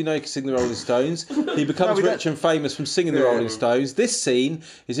songs. We know he can sing the Rolling Stones. He becomes rich and famous from singing the Rolling Stones. This scene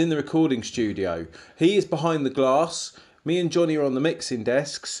is in the recording studio. He is behind the glass. Me and Johnny are on the mixing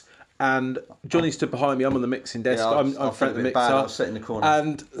desks. And Johnny stood behind me. I'm on the mixing desk. I'm front of the mixer. I was sitting in the corner.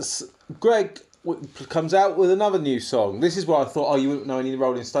 And Greg comes out with another new song. This is why I thought, you wouldn't know any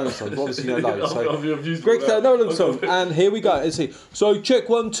Rolling Stones songs. But obviously, you know loads. So Greg said, no song. And here we go. Let's see. So check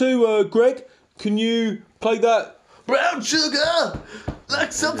 1, 2. Greg, can you play that? Brown sugar,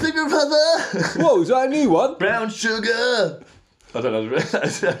 like something or other. Whoa, is that a new one? Brown sugar. I don't know.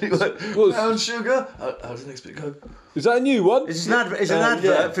 That's the only one. Brown sugar. How does the next bit go? Is that a new one? It's an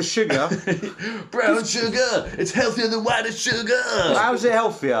advert for sugar. Brown sugar. It's healthier than white sugar. How's it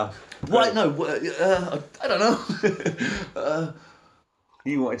healthier? White? No. I don't know.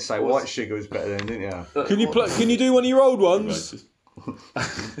 You wanted to say white sugar was better then, didn't you? Can you do one of your old ones?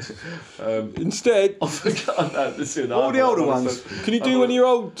 Instead, I forgot. All the older ones. Can you do one of your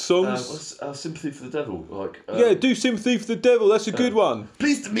old songs? What's Sympathy for the Devil? Yeah, do Sympathy for the Devil. That's a good one.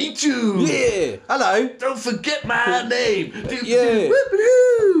 Pleased to meet you. Yeah. Hello. Don't forget my name. Yeah.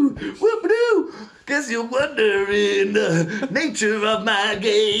 Whoop-a-doo, whoop-a-doo. Guess you're wondering the nature of my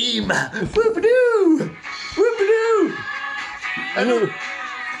game. Whoop-a-doo, whoop-a-doo.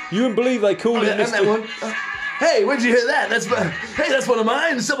 You wouldn't believe they called it And that Mr. one. Hey, where'd you hear that? That's one of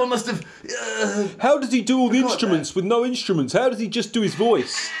mine. Someone must have. How does he do all the instruments with no instruments? How does he just do his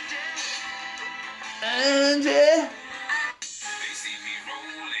voice? And yeah.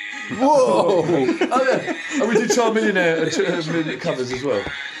 Whoa! Oh yeah. And we do Charmillionaire covers as well.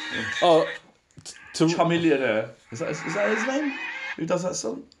 Oh, Charmillionaire. Is that his name? Who does that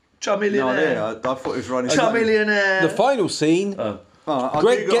song? No, Charmillionaire. I thought it was running. Charmillionaire. the final scene.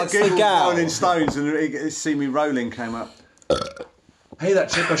 Greg gets the gal. Rolling Stones and See Me Rolling came up. Hey, that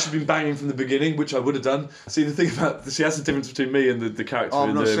chick I should have been banging from the beginning, which I would have done. See, the thing about she has the difference between me and the character I've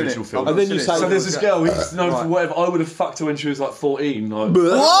in not the seen original it. film. And then you say, So there's this girl who's known Right. for whatever. I would have fucked her when she was like 14. Like,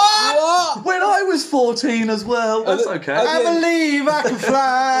 What? when I was 14 as well. That's okay. I believe I can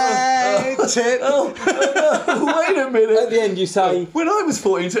fly. Tip. Wait a minute. At the end, you say, When I was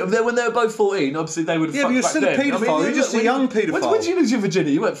 14, when they were both 14, obviously they would have Yeah, fucked but you're back still a then. paedophile, you're just a young When paedophile. did you lose your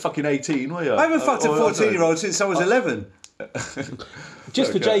virginity? You weren't fucking 18, were you? I haven't fucked a 14-year-old since I was 11.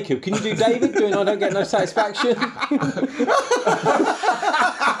 just for Jacob, can you do David doing I Don't Get No Satisfaction?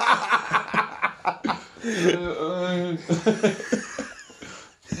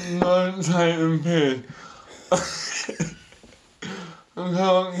 Don't take the piss. I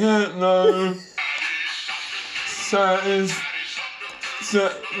can't get no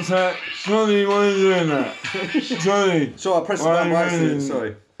Johnny, why are you doing that? Johnny. So I pressed the button by accident,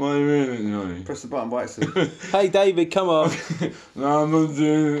 sorry. Why are you doing it, Johnny? Press the button by accident. Hey, David, come on. No, I'm not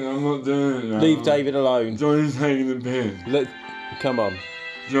doing it now. Leave David alone. Johnny's taking the piss. Come on.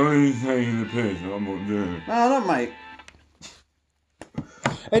 Johnny's taking the piss. I'm not doing it. No, not mate.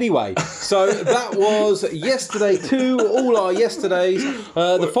 Anyway, so that was yesterday too. All our yesterdays.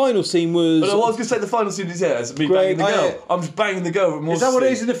 The final scene was. But I was going to say the final scene is it's me Greg, banging the girl. yeah. I'm just banging the girl. Is that what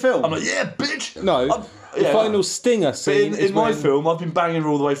it is in the film? I'm like, yeah, bitch. No, the final stinger But scene. in my film, I've been banging her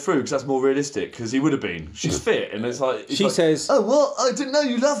all the way through because that's more realistic. Because he would have been. She's fit, and it's like She says- "Oh well, I didn't know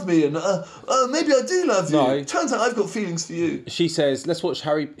you loved me, and maybe I do love you. No. Turns out I've got feelings for you." She says, "Let's watch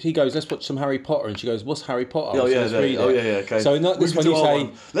Harry." He goes, "Let's watch some Harry Potter," and she goes, "What's Harry Potter?" Oh So yeah, let's read it. okay. So in this one, you say,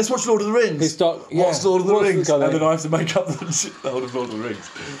 "Let's watch Lord of the Rings." His doc- yeah. Watch Lord of the What's the Rings, guy and name? then I have to make up the whole of Lord of the Rings.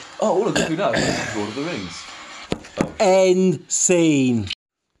 Oh, all I've got to do now is watch Lord of the Rings. "End scene."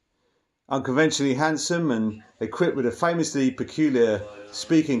 Unconventionally handsome and equipped with a famously peculiar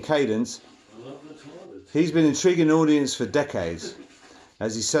speaking cadence, he's been intriguing an audience for decades.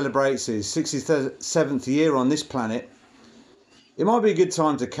 As he celebrates his 67th year on this planet, it might be a good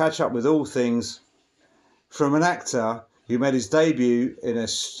time to catch up with all things from an actor who made his debut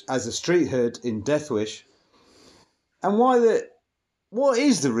as a street hood in Death Wish, and what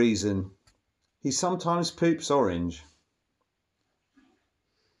is the reason he sometimes poops orange.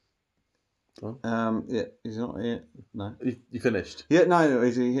 Yeah, he's not here. No. You finished? Yeah, no,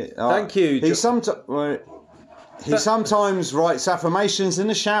 he's here. Thank you, He sometimes writes affirmations in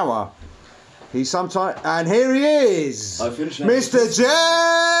the shower. And here he is, I finished now. Mr.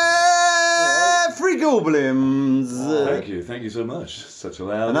 Jeffrey Goldblums. Thank you so much. Such a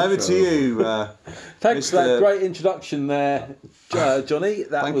loud. And over to you. Thanks for that Mr. great introduction there, Johnny.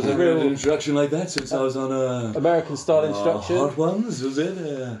 That Thank was you. a An real introduction like that since I was on American style introduction. Hot Ones, was it?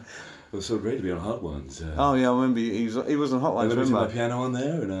 It was so great to be on Hot Ones. Oh yeah, I remember he was on Hot I Ones. was my Remember? piano on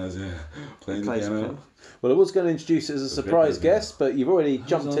there, and I was playing the Plays piano. piano. Well, I was going to introduce it as a surprise guest, but you've already I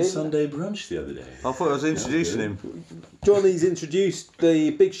jumped was on in. Sunday brunch the other day. I thought I was introducing him. Johnny's introduced the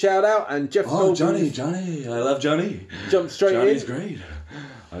big shout out, and Jeff Oh, Goldblum Johnny! I love Johnny. jumped straight Johnny's in. great.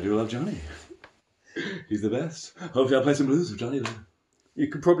 I do love Johnny. He's the best. Hopefully, I'll play some blues with Johnny later. You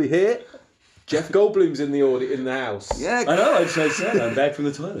can probably hear Jeff Goldblum's in the house. Yeah. I know. I just said I'm back from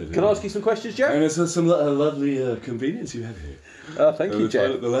the toilet. Can I ask you some questions, Jeff? And it's some lovely convenience you have here. Thank you, The Jeff.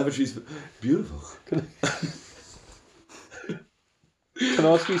 toilet, the lavatory's beautiful. Can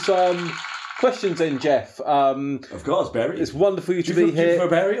I ask you some Questions then, Jeff. Of course, Barry. It's wonderful you to Do be you here. prefer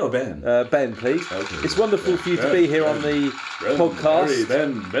Barry or Ben? Ben, please. Okay. It's wonderful for you to be here on the podcast.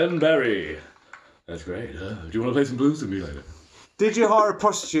 Ben Barry. That's great. Do you want to play some blues with me later? Did you hire a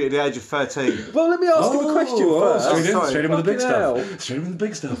prostitute at the age of 13? Well, let me ask him a question first. Straight in with the big Fucking stuff. Straight in with the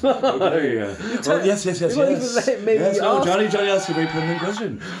big stuff. Okay. Well, yes. You're not even letting me yes, no, ask. Johnny asked a very pertinent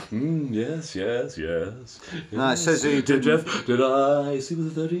question. Yes. No, it says he Did Jeff? Did I sleep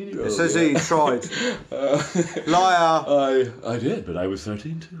with a 13-year-old? It says he tried. Liar. I did, but I was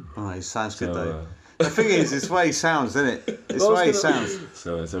 13 too. Oh, he sounds good though. The thing is, it's the way he sounds, isn't it? It's the way he sounds.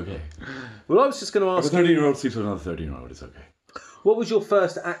 So it's okay. Well, I was just going to If a ask you, 13-year-old sleeps with another 13-year-old, it's okay. what was your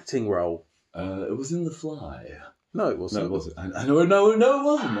first acting role? It was in The Fly. No, it wasn't. No, it wasn't. No, it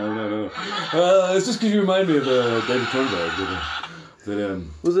wasn't. No. It's just because you remind me of David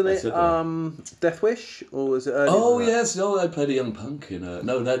Cronenberg. Wasn't I it said that. Death Wish, or was it? Earlier Oh than that? yes, no, I played a young punk in that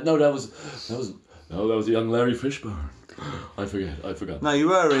was a young Larry Fishburne. I forgot. No, you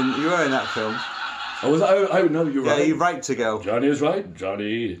were in that film. Oh, was I? No, you're Yeah, right. he raped a girl. Johnny is right.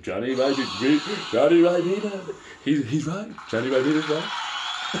 Johnny Ribena. He's right. Johnny Ribena is right.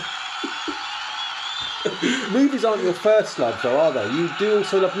 Movies aren't your first love, though, are they? You do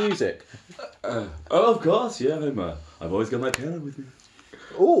also love music. Oh, of course, yeah. I've always got my piano with me.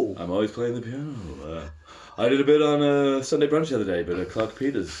 Oh, I'm always playing the piano. I did a bit on Sunday Brunch the other day, but Clark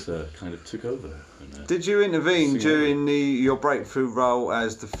Peters kind of took over. And, Did you intervene during your breakthrough role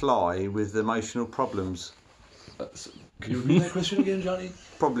as the Fly with emotional problems? can you repeat that question again, Johnny?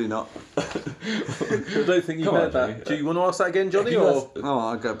 Probably not. I don't think you've Come on, heard that. Johnny. Do you want to ask that again, Johnny? You Or asked- Oh,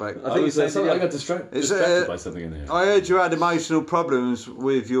 I'll go back. I think you said I got distracted by something in here. I heard you had emotional problems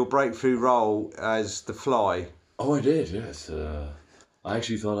with your breakthrough role as the Fly. Oh, I did, yes. I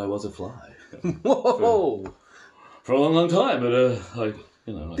actually thought I was a fly whoa! for a long time, but I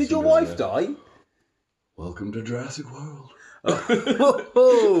Did seem your to, wife die? Welcome to Jurassic World.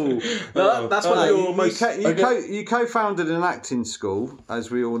 Whoa! No, that's one of your most. You co-founded an acting school, as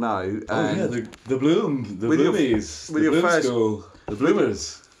we all know. Oh yeah, the Bloom, the With your- Bloomies, with the your Bloom first- School, the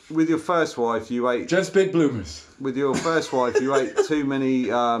Bloomers, With your first wife, you ate. Jeff's Big Bloomers, With your first wife, you ate too many.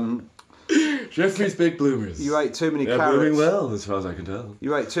 Jeffrey's Big Bloomers. You ate too many They're carrots. blooming well, as far as I can tell.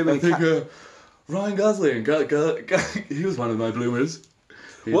 You ate too I many. think Ryan Gosling, he was one of my bloomers.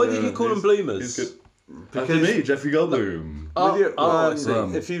 Why did you call them bloomers? He's good. After me, Jeffrey Goldblum. I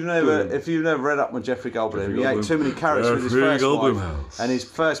see. If you've never read up on Jeffrey Goldblum, he ate too many carrots with his Jeffrey first Goldblum wife, House. and his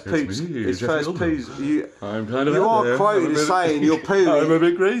first That's poops. me, His Jeffrey first Goldblum. poos. I'm kind of You out are there. quoted I'm a as bit- saying your poo. I'm a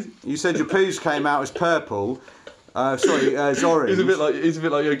bit crazy. You said your poos came out as purple. Sorry, as orange. He's a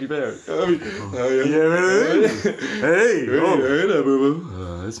bit like Yogi Bear. Yeah, hey, oh,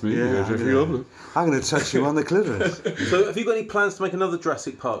 boo. That's me, Yeah, Jeffrey yeah. Goldblum. I'm going to touch you on the clitoris. So, have you got any plans to make another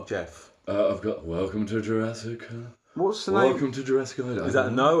Jurassic Park, Jeff? I've got Welcome to Jurassic. What's the name? Welcome to Jurassic Island. Is that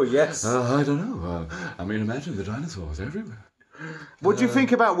a no or yes? I don't know. I mean, imagine the dinosaurs everywhere. What do you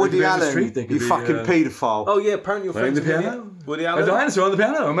think about Woody be on the Allen? street, they could You be, fucking paedophile. Oh yeah, apparently you're Playing friends the with piano? Woody A Allen. dinosaur on the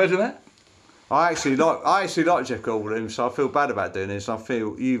piano. Imagine that. I actually like Jeff Goldblum, so I feel bad about doing this. I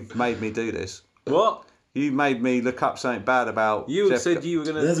feel you've made me do this. What? You made me look up something bad about. You Jeff said you were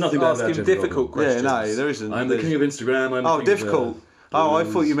going There's to nothing bad ask about him Jeff difficult Goldblum. questions. Yeah, no, there isn't. I'm the king of Instagram. I'm the king difficult. Of, I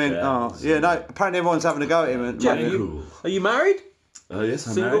thought you meant. blues, Yeah, no. Apparently everyone's having a go at him. And Jack, Yeah, you- cool. Are you married? Yes,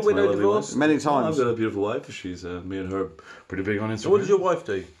 I'm Single, married to my widow, lovely divorced? wife. Many Well, times. I've got a beautiful wife. She's me and her are pretty big on Instagram. What does your wife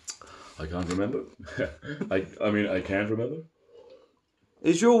do? I can't remember. I mean, I can't remember.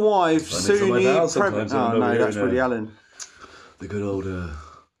 Is your wife I mix up soon my pregnant? vowels sometimes, Oh I'm over no, here that's in, Woody Allen. The good old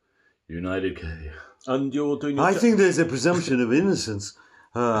United K. And you're doing your I think there's a presumption of innocence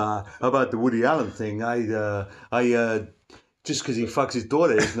about the Woody Allen thing. I just because he fucks his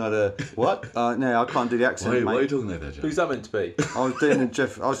daughter is not a what? No, I can't do the accent, Why are you mate. talking like that, Jeff? Who's that meant to be? I was doing a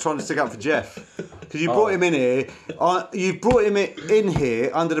Jeff. I was trying to stick up for Jeff because you brought him in here. You brought him in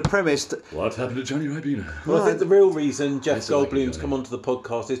here under the premise that What happened to Johnny Ribena? Well, I think the real reason Jeff Yes, I like it, Goldblum's Johnny. come onto the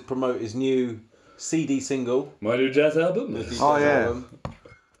podcast is promote his new CD single. My new jazz album. Oh,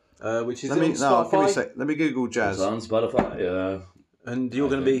 yeah. Which is let on me give me Spotify. a sec. Let me Google jazz. It's on Spotify. And you're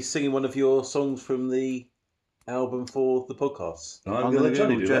going to be singing one of your songs from the album for the podcast. No, I'm I'm going going to to let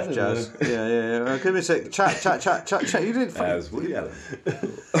Johnny Google do Jeff that. Jazz. Yeah. Give me a sec. Chat. You did. As Woody Allen. I'm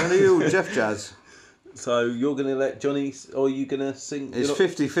going to Google Jeff Jazz. So you're going to let Johnny, or are you going to sing? It's you're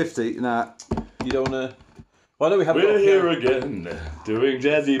 50-50. Nah. You don't want to. Well, I know we haven't got We're a here piano. again, doing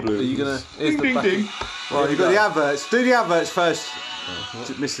jazzy blues. Are you going to? Here's the Ding, back. ding. Well, you've got the adverts. Do the adverts first,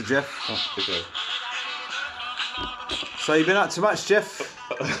 Mr. Jeff. Okay. So you've been up to much, Jeff?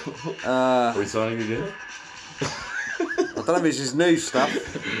 Are we signing again? I don't know if it's his new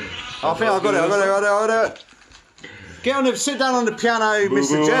stuff. I think I got it. Get on sit down on the piano,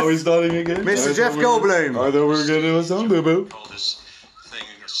 Mr. Jeff. Are we starting again? Mr. Jeff Goldblum. I thought we were going to do a song, Boo Boo. Hold this thing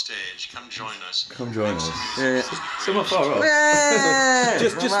on stage. Come join us. Come join us. Yeah. So not far off. Yeah.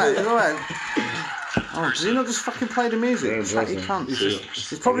 Just- all right. Oh, does he not just fucking play the music? Chat, he can't.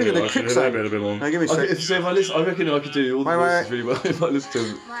 He's probably going to kick something. Now, give me a sec. So if I listen, I reckon I could do all the Wait. voices really well if I listen to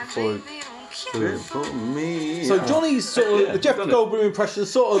them. For me. So Johnny's sort of the Jeff Goldblum impression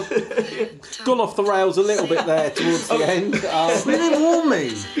sort of gone off the rails a little bit there towards the end. You didn't warn me.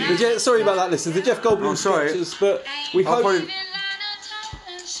 Sorry about that, listeners. The Jeff Goldblum I'm sorry. sketches, but we I'll hope probably.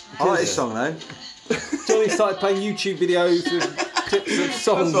 I like this song though. Johnny started playing YouTube videos with clips of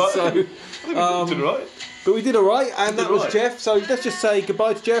songs. That's So, Did it right? but we did all right, and that was right. Jeff. So let's just say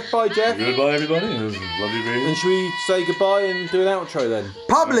goodbye to Jeff. Bye, Jeff. Goodbye, everybody. It was lovely being And here. should we say goodbye and do an outro then?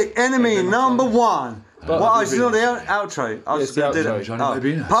 Public Enemy number 1. What? It's not the outro. I was It's the going to do outro. that. Johnny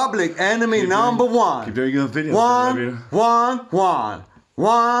Rabina. Public Enemy number 1. Keep doing your videos. One, Johnny Rabina. one, one,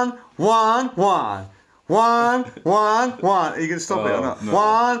 one, one, one, one, one, one. Are you going to stop it or not? no.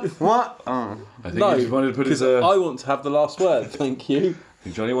 One, one. Oh. I think No, he just wanted to put his. because I I want to have the last word. Thank you.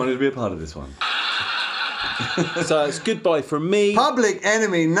 think Johnny wanted to be a part of this one. So it's goodbye from me. Public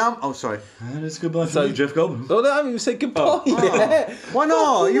Enemy Oh, sorry. And it's goodbye from So- you, Jeff Goldblum. Oh, I haven't even said goodbye yet. Why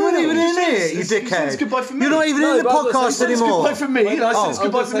not? You weren't even in said- it, you you said dickhead. it's goodbye from me. You're not even No, in the but I was gonna podcast say it's anymore. Goodbye from me. And I said it's I'm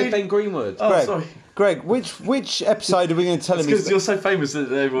goodbye going to from say me. Ben Greenwood. Oh, Greg, sorry. Greg, which episode are we going to tell him? Because you're so famous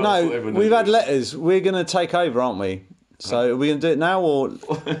that everyone. No, everyone we've knows had you. letters. We're going to take over, aren't we? So are we going to do it now or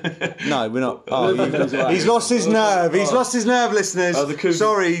no? We're not. Oh, he's lost his nerve. He's lost his nerve, listeners. The coup,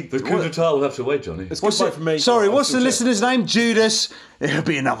 Sorry. The coup d'etat will have to wait, Johnny. It's What's goodbye it? from me. Sorry, I'll what's the still check. listener's name? Judas. It'll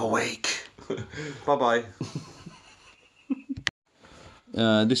be another week. Bye bye.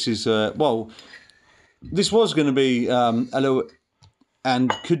 This is this was going to be a little,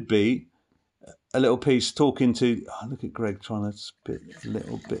 and could be a little piece talking to. Oh, look at Greg trying to spit a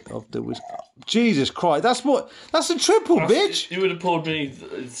little bit of the whiskey. Jesus Christ, that's a triple, bitch. You would have poured me.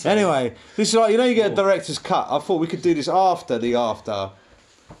 Anyway, this is like, you get a director's cut. I thought we could do this after the after.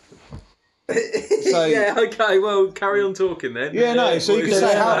 So, Yeah, okay, well, carry on talking then. Yeah, no. So you can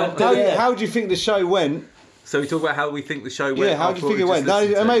say Yeah. how do you think the show went? So we talk about how we think the show went. Yeah, how I do you thought think we it went? just No,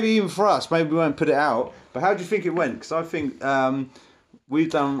 listened to. maybe even for us, maybe we won't put it out. But how do you think it went? Because I think we've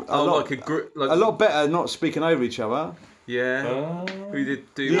done a lot better not speaking over each other. Yeah, we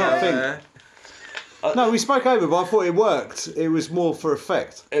did do You know that what I there. No, we spoke over, but I thought it worked. It was more for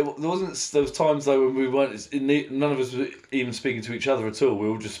effect. There was times though when we weren't. None of us were even speaking to each other at all. We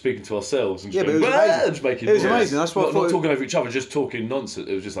were all just speaking to ourselves and just Yeah, but it going, was amazing. Just making It was noise. amazing, that's what I not thought it- talking over each other, just talking nonsense.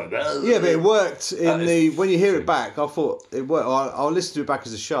 It was just like Yeah, but it worked in is- when you hear it back. I thought it worked. I'll listen to it back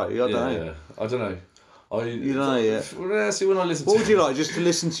as a show. I don't know. Yeah, I don't know. You don't know yet. Well, see, when I listen What to would you like? Just to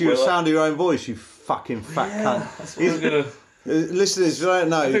listen to your Well, sound of your own voice, you fucking fat cunt. That's what I'm gonna. Listeners, you don't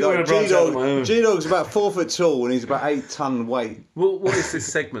know. think I'm gonna branch out on my own. G-Dog's about 4 foot tall and he's about 8 ton weight. What is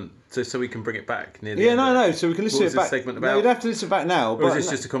this segment? So we can bring it back near the Yeah, end no, of it? no. So we can listen What to was it back. this segment No, about? you'd have to listen back now. Or But is this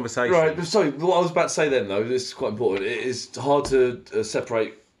just a conversation? Right, sorry. What I was about to say then, though, this is quite important. It is hard to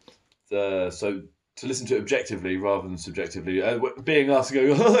separate. So to listen to it objectively rather than subjectively. Being us and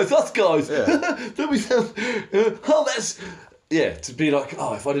going, oh, it's us guys. Don't we sound? Oh, that's. Yeah, to be like,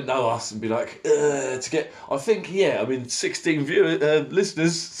 oh, if I didn't know us, and be like, to get. I think, I mean, 16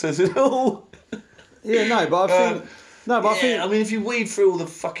 listeners says it all. yeah, no, but I think I think I mean, if you weed through all the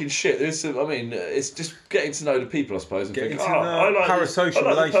fucking shit, it's just getting to know the people, I suppose, and Getting think, to know I like parasocial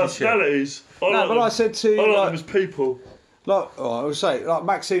I like the relationship. personalities. no, but I said to I like like, them as people. I would say like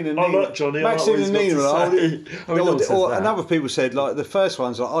Maxine and I Nina. like Johnny. I like Maxine what he's and got Nina. to Like, say. I mean, no one says that. and other people said like the first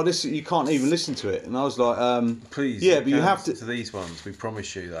one's like, oh, this you can't even listen to it, and I was like, Please. yeah, but you have to these ones. We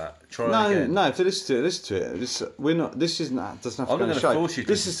promise you that. Try No, again. no. If you listen to it. We're not. This isn't. Doesn't have to I'm go on not the gonna show. force you to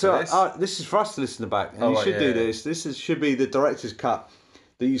This listen is to this. this is for us to listen to back, and Oh, you right, should do yeah. this. This should be the director's cut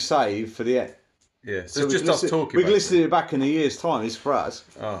that you save for the end. Yeah. So we it's just can us listen- talking. We can basically. listen to it back in a year's time. It's for us.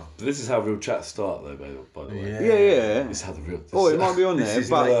 Oh. This is how real chats start, though, by the way. Yeah. Yeah. This is how the real. Oh, it might be on there, This is,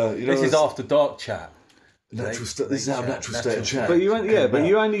 but this is after dark chat. natural state. This is how natural state of chat. but you only We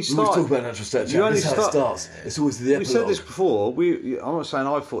only always start. talk about natural state of you chat. only This is how it start- starts. It's always the We epilogue. said this before. I'm not saying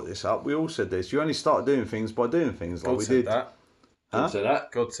I thought this up. We all said this. You only start doing things by doing things, like God we said did. that. Don't say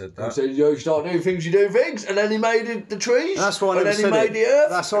that. God said Don't that. say you start doing things, you do things, and then he made the trees. And that's why I and never then he said made it. the earth.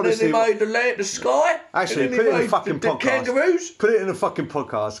 That's and honestly- then he made the land, the sky. Actually, and then put he it in a made fucking the podcast. kangaroos. Put it in a fucking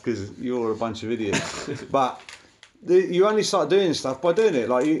podcast because you're a bunch of idiots. But you only start doing stuff by doing it.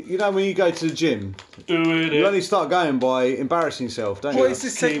 Like you know, when you go to the gym, you only start going by embarrassing yourself, don't you? What is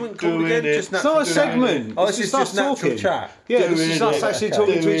this segment called again? It's not a segment. Oh, It's this is us just natural talking. chat. Yeah, this is us actually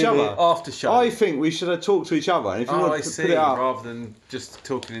talking to each other. After show. I think we should have talked to each other. And if you I want to see. put it up, Rather than just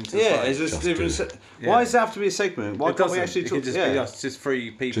talking into the yeah, phone. it's just different. Why does it have to be a segment? Why It can't we doesn't. actually It talk? can just be us, just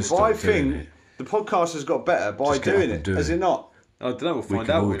three people. Well, I think the podcast has got better by Just get doing up it. and do Has it. it not? I don't know. We'll find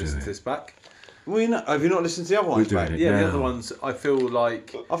can out all when we do listen it. to this back. Have you not listened to the other ones, doing mate? it. Yeah, the Now. other ones. I feel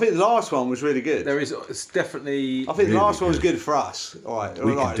like I think the last one was really good. there is. It's definitely. I think the Really last one was good. good for us. All right,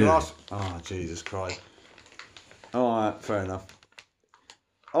 We all right. can The do last. Oh Jesus Christ! All right, fair enough.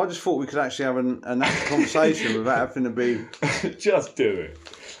 I just thought we could actually have a natural conversation without having to be. Just do it.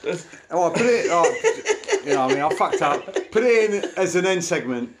 Oh, I put it. You know, what I mean, I fucked up. Put it in as an end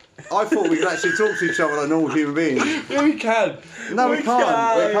segment. I thought we could actually talk to each other like normal human beings. Yeah, we can. No, we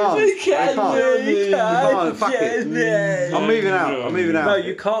can't. We can't. We can. We can't. Fuck it. I'm moving out. I'm moving out. No,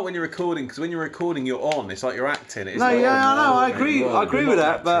 you can't when you're recording because when you're recording, you're on. It's like you're acting. It's No, like, yeah, I know. I you're agree. not I agree with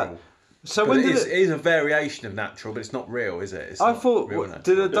that. But natural. so But when it did is, it? it is a variation of natural, but it's not real, is it? It's I not thought, real what,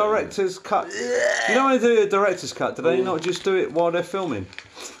 did the director's cut? You know when they do a director's cut, do they not just do it while they're filming?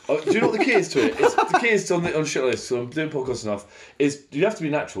 Do you know what the key is to it? The key is on shit like this. So I'm doing podcasts enough. Is you have to be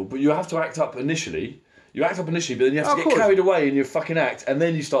natural, but you have to act up initially. You act up initially, but then you have to Of get course. carried away in your fucking act, and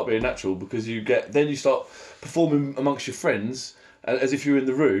then you start being natural because you start performing amongst your friends as if you're in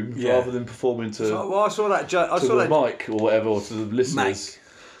the room rather than performing to Well, I saw that. I to saw the that. mic or whatever or to the listeners.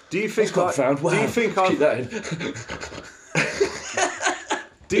 Do you think? That's quite profound. Wow. Do you think Keep I? that in.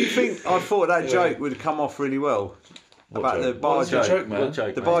 Do you think I thought that joke would come off really well about joke? the bar What's your joke? joke, man? What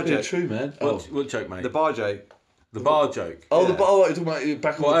joke, The mate? bar Yeah, joke. true, man. What joke, mate? The bar joke. The bar joke. Oh, Yeah. the bar. You're talking about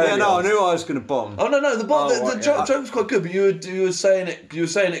back on the Yeah, no, I knew I was going to bomb. Oh no, the bar. Oh, the right, joke was quite good, but you were saying it. You were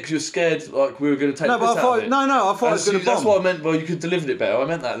saying it because you were scared, like we were going to take. No, the but piss I out of thought. it. No, I thought I was going to bomb. That's what I meant. Well, you could deliver it better. I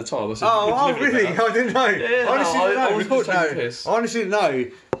meant that at the time. I said, you Oh, could deliver really? it better. I didn't know. Yeah, Honestly, no, I didn't know. wasn't just taking the No. piss. Honestly, didn't know.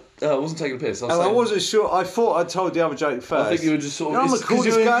 I wasn't taking a piss. And I wasn't sure. I thought I told the other joke first. I think you were just sort of. I'm it's- a cool 'cause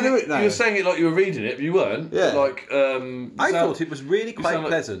just you were- going to it now. You were saying it like you were reading it, but you weren't. Yeah. Like I thought it was really quite sound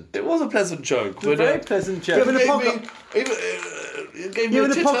like- pleasant. It was a pleasant joke, It's a but very pleasant joke. Yeah, but the it gave podcast- me. It gave me Yeah, a but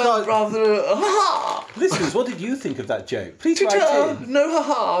the titter podcast- rather than a ha Listeners, what did you think of that joke? Please write ha. in. No ha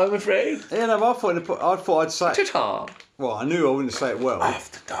ha. I'm afraid. Yeah, no, but I thought I'd say. Titter. Well, I knew I wouldn't say it well.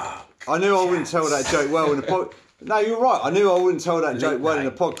 After dark. I knew I wouldn't tell that joke well in the pod. No, you're right. I knew I wouldn't tell that joke well in the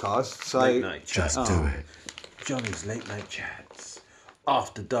night. podcast. So Late night Just chat. do it. Johnny's late night chats.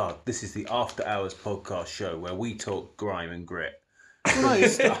 After dark. This is the After Hours podcast show where we talk grime and grit.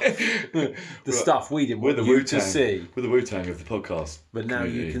 The stuff we didn't We're want the you Wu-Tang. to see, We're the Wu-Tang of the podcast. but now you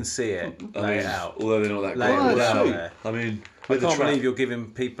community. can see it. I Lay mean, it out. Although they're not that Lay it great. all out sweet. there. I mean, I we're the can't trap. believe you're giving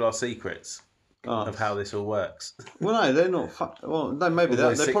people our secrets Oh. of how this all works. well, no, they're not. Well, no, maybe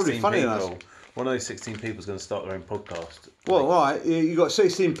Although they're probably 16 funny than us. people, one of those 16 people is going to start their own podcast. Well, right, you got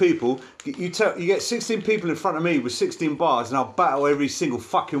 16 people. You get 16 people in front of me with 16 bars, and I'll battle every single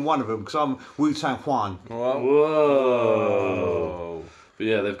fucking one of them because I'm Wu-Tang Juan. Whoa. But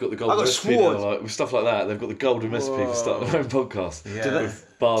yeah, they've got the golden I got recipe sword. now, like with stuff like that. They've got the golden recipe for starting their own podcast. Yeah. With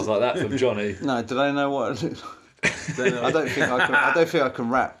bars like that from Johnny. No, do they know what? I don't think I can. I don't think I can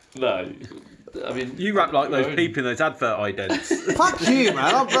rap. No, I mean You rap like those people in those advert idents. Fuck you,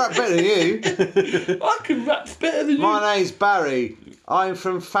 man! I'm rap better than you. I can rap better than you. My name's Barry. I'm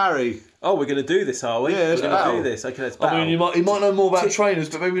from Farry. Oh, we're going to do this, are we? Yeah, let's we're going battle. to do this. Okay, let's I battle. mean, you might know more about trainers,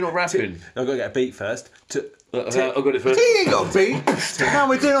 but maybe not rapping. I've got to get a beat first. I've got it first. He ain't got a beat. No,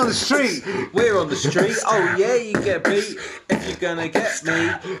 we're doing it on the street. We're on the street. Oh yeah, you get a beat. If you're gonna get me,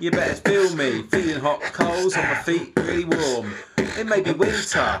 you better feel me. Feeling hot coals on my feet, really warm. It may be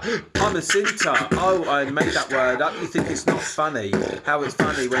winter. I'm a cinter. Oh, I made that word up. You think it's not funny? How it's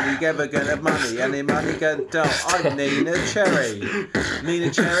funny when you ever gonna have money and the money go dull. I'm Nina Cherry.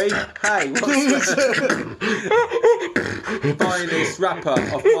 Nina Cherry. Hey, what's that? Finest rapper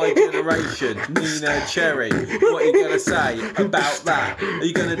of my generation, Nina Cherry. What are you gonna say about that? Are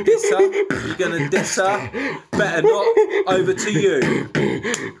you gonna diss her? Are you gonna diss her? Better not. Over to you.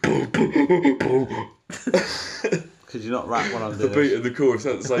 Could you not rap when I'm The doing beat and the chorus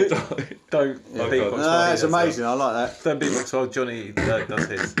at the same time. Don't beatbox. No, that's amazing. I like that. Don't beatbox while Johnny does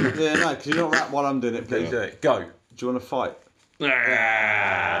his. Yeah, no, could you not rap while I'm doing it, please? Do it. Go. Do you want to fight?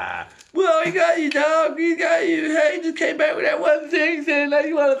 Well, you got you, dog. You got you. Hey, you just came back with that one thing saying like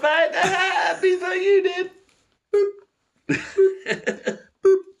you want to fight. Piece like you did.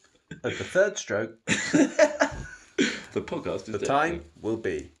 At the third stroke, The podcast is the time will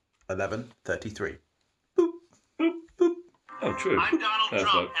be 11:33. Oh, true. I'm Donald That's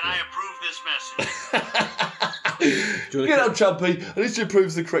Trump, like- and I approve this message. Get out, Trumpy. At least it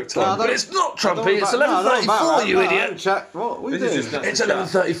proves the correct time. But it's not Trumpy. It's 11:34. You idiot. Chat. What are we doing? It's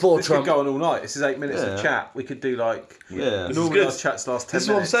 11:34, This Trump. could go on all night. This is 8 minutes of chat. We could do like normally our chats last 10 minutes. This is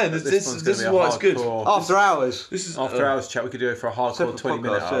what I'm saying. but This one's gonna is be a why it's good. hardcore- After hours. This is After hours chat, we could do it for a hardcore Separate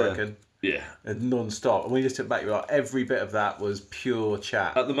 20-minute, podcast, I yeah. reckon. Yeah. And non-stop. And when you just took back, you're like, every bit of that was pure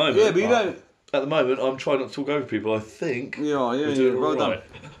chat. At the moment. Yeah, but you don't. At the moment, I'm trying not to talk over people. I think. Yeah, we're doing well done.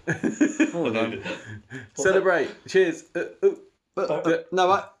 right. Well done. Celebrate. Cheers. But,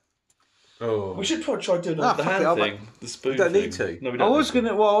 no, Oh. We should probably try doing Nah, the fuck hand it, I'll thing, the spoon. You don't thing. need to. No, we I don't. was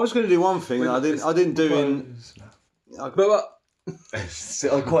gonna do one thing that I didn't do in. But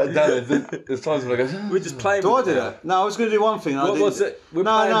I quite doubt it. There's times when I go. we're just playing Do I with do it. that? No, I was gonna do one thing. What was it? We're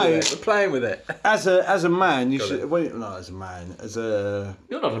playing with it. We're playing with it. As a man, you should. Well, no, as a man, as a.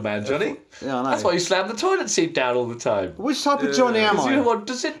 You're not a man, Johnny. Yeah, I know. That's why you slam the toilet seat down all the time. Which type of Johnny am Because you I? want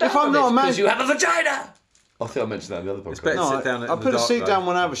to sit down. If I'm not a man- because you have a vagina. I think I mentioned that in the other podcast. better- No, sit down in I the put a dark, seat though. down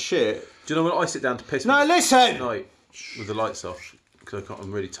when I have a shit. Do you know when I sit down to piss? No, at listen. night with the lights off because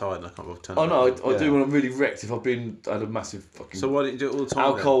I'm really tired and I can't bother turning. Oh no, it on. I do when I'm really wrecked. If I've had a massive fucking So why don't you do it all the time?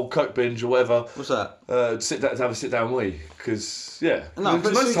 alcohol, coke binge or whatever. What's that? Sit down to have a sit down wee because No, because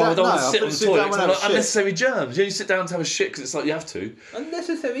but most of sit the time I down- don't want no, to sit but on the sit down toilet. when I It's have like shit. unnecessary germs. You only sit down to have a shit because it's like you have to.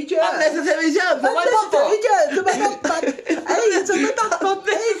 Unnecessary germs. Unnecessary germs.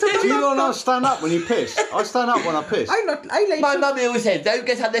 Do you not stand up when you piss? I stand up when I piss. My mummy always said, "Don't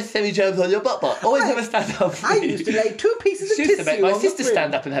get unnecessary germs on your butt. Always have a stand up." I used to lay 2 pieces of She used to tissue make my on sister the rim.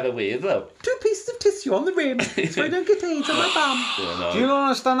 stand up and have a wee as well. 2 pieces of tissue on the rim, so I don't get AIDS on my bum. Do you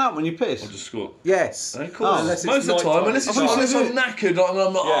not stand up when you piss? Just squat. Yes. Of course. Unless it's Most of the time, night-time. unless it's I thought you unless said I'm knackered, like,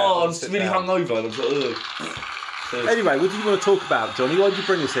 I'm like, I'll I'm just sit really down. hungover. And I'm just like, ugh. Anyway, what do you want to talk about, Johnny? Why did you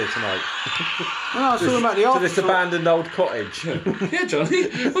bring us here tonight? No, I was talking about the To after. this abandoned old cottage. Yeah, Johnny.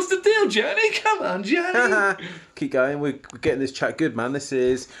 What's the deal, Johnny? Come on, Johnny. Keep going. We're getting this chat good, man. This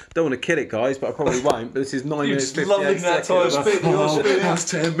is. Don't want to kill it, guys, but I probably won't. But this is 9 You minutes. just 58 loving that time. seconds. That's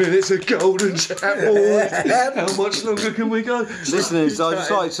 10 minutes of golden chat, boys. How much longer can we go? Listeners, I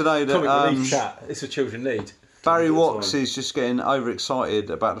just like to know Comic that relief chat. It's what children need. Barry Watts is just getting overexcited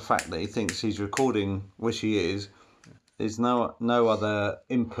about the fact that he thinks he's recording, which he is. There's no other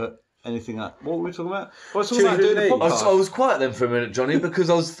input, anything like. What were we talking about? What was I talking about doing the Children need. I podcast? was quiet then for a minute, Johnny, because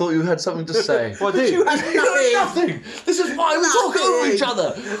I thought you had something to say. Well, I did. You had nothing. This is why we talk over each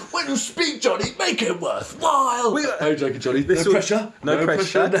other. When you speak, Johnny, make it worthwhile. No joking, Johnny. This No will- pressure. no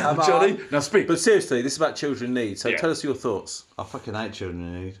pressure. now, Johnny. Now speak. But seriously, this is about children need. So Yeah. tell us your thoughts. I fucking hate children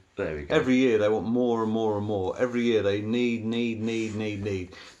in need. There we go. Every year they want more and more and more. Every year they need.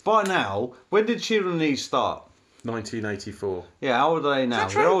 By now, when did children need start? 1984. Yeah, how old are they now?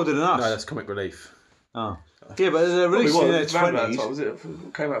 They're older than us. No, that's comic relief. Oh. Yeah, but they're releasing in their Round about that 20s. time, was it?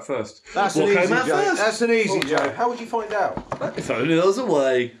 What came out first? That's What an came easy out joke. first? That's an easy joke. How would you find out? If only there was a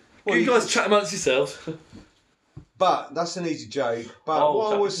way. You guys chat amongst yourselves. But that's an easy joke. But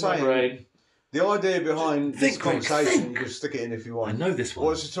what I was saying, the idea behind this Think, Greg, conversation, think. you can stick it in if you want. I know this one.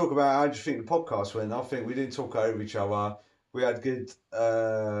 Was to talk about how do you think the podcast went. I think we didn't talk over each other. We had good,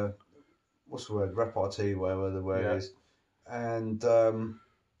 what's the word, repartee, whatever the word is. And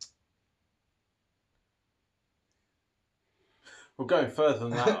Well, going further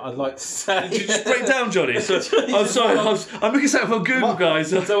than that, I'd like to say. Did you just break down, Johnny? So, I'm sorry, I'm looking at on Google, guys.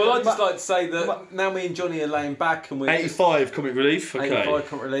 So well, I'd just like to say that now me and Johnny are laying back and we're 85 comic relief. Okay. 85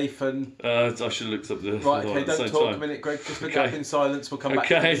 comic relief and I should have looked up the. right. Okay, at the don't same talk time. a minute, Greg. Just look Okay. up in silence. We'll come back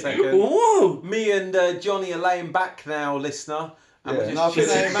to you in Okay. a second. Whoa! Me and Johnny are laying back now, listener. And yeah, we're no, I think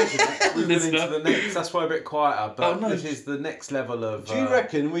just they imagine that. moving Listener. into the next. That's why we're a bit quieter. But Oh, no. this is the next level of. Do you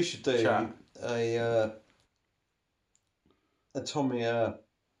reckon we should do chat. a Tommy?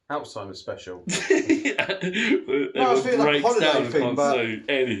 Alzheimer's special? It No, I was thinking like breaks holiday down and thing, can't but- say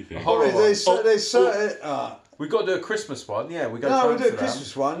anything. Horror There's certain. We've got to do a Christmas one. Yeah, we go. No, to we'll do a Amsterdam.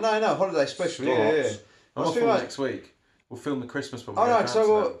 Christmas one. No, holiday special. Stop. Yeah. I I'm was off thinking all like, next week. We'll film the Christmas one. oh no,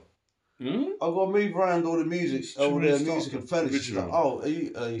 because Hmm? I've got to move around all the music, all the Start music and the furniture original. stuff.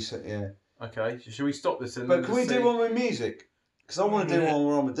 Oh, you said yeah. Okay, should we stop this? And But then can we just do see- one with music? Because I want to do Yeah. one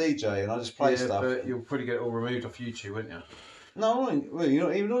where I'm a DJ and I just play Yeah, stuff. but you'll probably get it all removed off YouTube, won't you? No, well, you're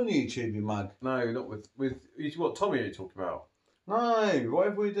not even on YouTube, you mug. No, not with what Tommy are you talking about? No,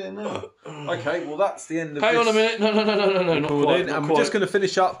 whatever we do now. Okay, well that's the end of Hang this on a minute. No, not recording, quite. Not and we're quite. just going to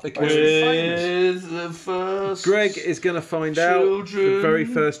finish up because With the first. Greg is going to find out the Children very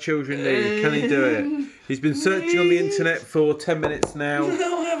first children need. Can he do it? He's been searching on the internet for 10 minutes now.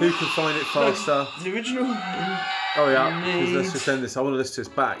 Who can find it faster? The original. Hurry up, because let's just end this. I want to listen to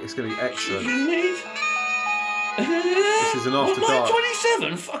this back. It's going to be excellent. You need. It's This is an after What, dark.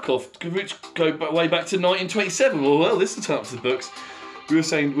 1927? Fuck off. Roots go way back to 1927. Well, this will turn up to the books. We were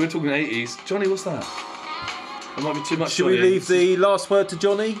talking 80s. Johnny, what's that? It might be too much. Should we Johnny. leave the last word to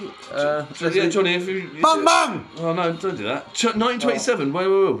Johnny? Yeah, Johnny, if you... Bang bang! Oh no, don't do that. 1927.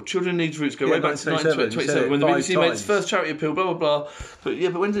 Whoa. Children Needs Roots go Yeah, way back to 1927. 1927 when the Five BBC made its times. first charity appeal. Blah blah blah. But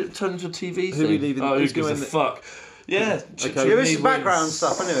when did it turn into a TV Who are we thing? leaving? Oh, who Who's gives a doing it? fuck? Yeah. Okay. Yeah, this is background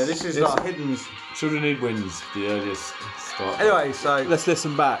stuff anyway. This is like hidden. Children Need Wins, the earliest start Anyway, so Let's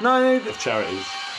listen back. no, of charities.